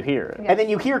sleep. And then you hear it. And then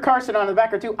you hear Carson on the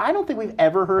background too. I don't think we've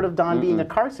ever heard of Don being a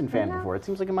Carson fan before. It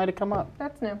seems like it might have come up.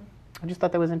 That's new. I just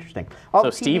thought that was interesting. All So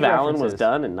the TV Steve Allen was references.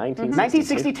 done in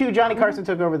 1962? 1962, Johnny Carson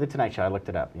took over The Tonight Show. I looked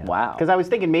it up. Yeah. Wow. Because I was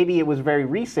thinking maybe it was very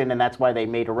recent, and that's why they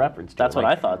made a reference to That's it. what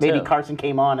I thought, Maybe too. Carson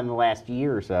came on in the last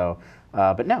year or so.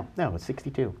 But no, it's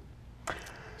 62. He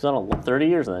was on 30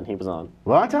 years then, he was on.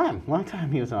 Long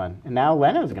time he was on. And now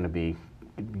Leno's going to be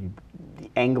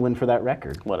angling for that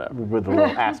record. Whatever. With a little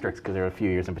asterisk because there are a few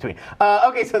years in between.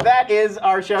 Okay, so that is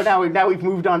our show. Now we've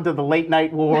moved on to the late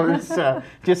night wars.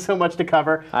 Just so much to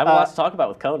cover. I have a lot to talk about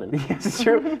with Conan. Yes, it's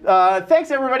true. Thanks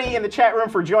everybody in the chat room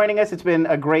for joining us. It's been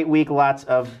a great week. Lots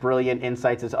of brilliant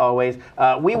insights as always.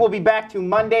 We will be back to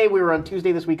Monday. We were on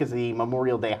Tuesday this week as the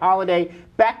Memorial Day holiday.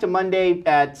 Back to Monday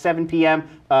at 7 p.m.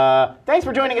 Thanks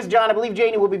for joining us, John. I believe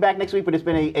Janie will be back next week, but it's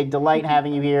been a delight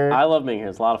having you here. I love being here.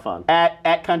 It's a lot of fun.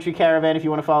 At Country Caravan, if you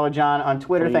want to follow John on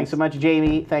Twitter. Please. Thanks so much,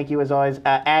 Jamie. Thank you as always.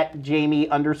 At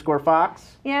Jamie_Fox.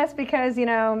 Yes, because, there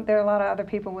are a lot of other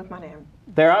people with my name.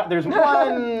 There's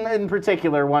one in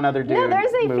particular, one other dude. No,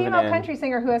 there's a moving female in. country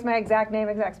singer who has my exact name,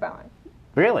 exact spelling.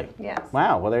 Really? Yes.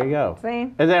 Wow. Well, there you go.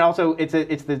 See? Is that also it's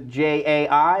the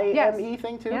JAIME Yes.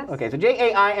 thing too? Yes. Okay, so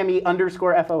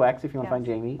JAIME_FOX if you want to Yes. find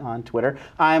Jamie on Twitter.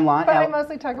 I'm Lon. But I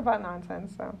mostly talk about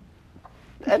nonsense, so.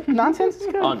 Nonsense is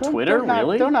good. On Twitter?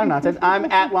 Really? Don't knock nonsense. I'm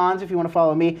at Lons if you want to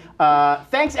follow me.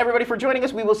 Thanks everybody for joining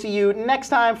us. We will see you next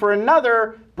time for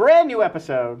another brand new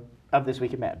episode of This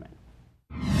Week in Mad Men.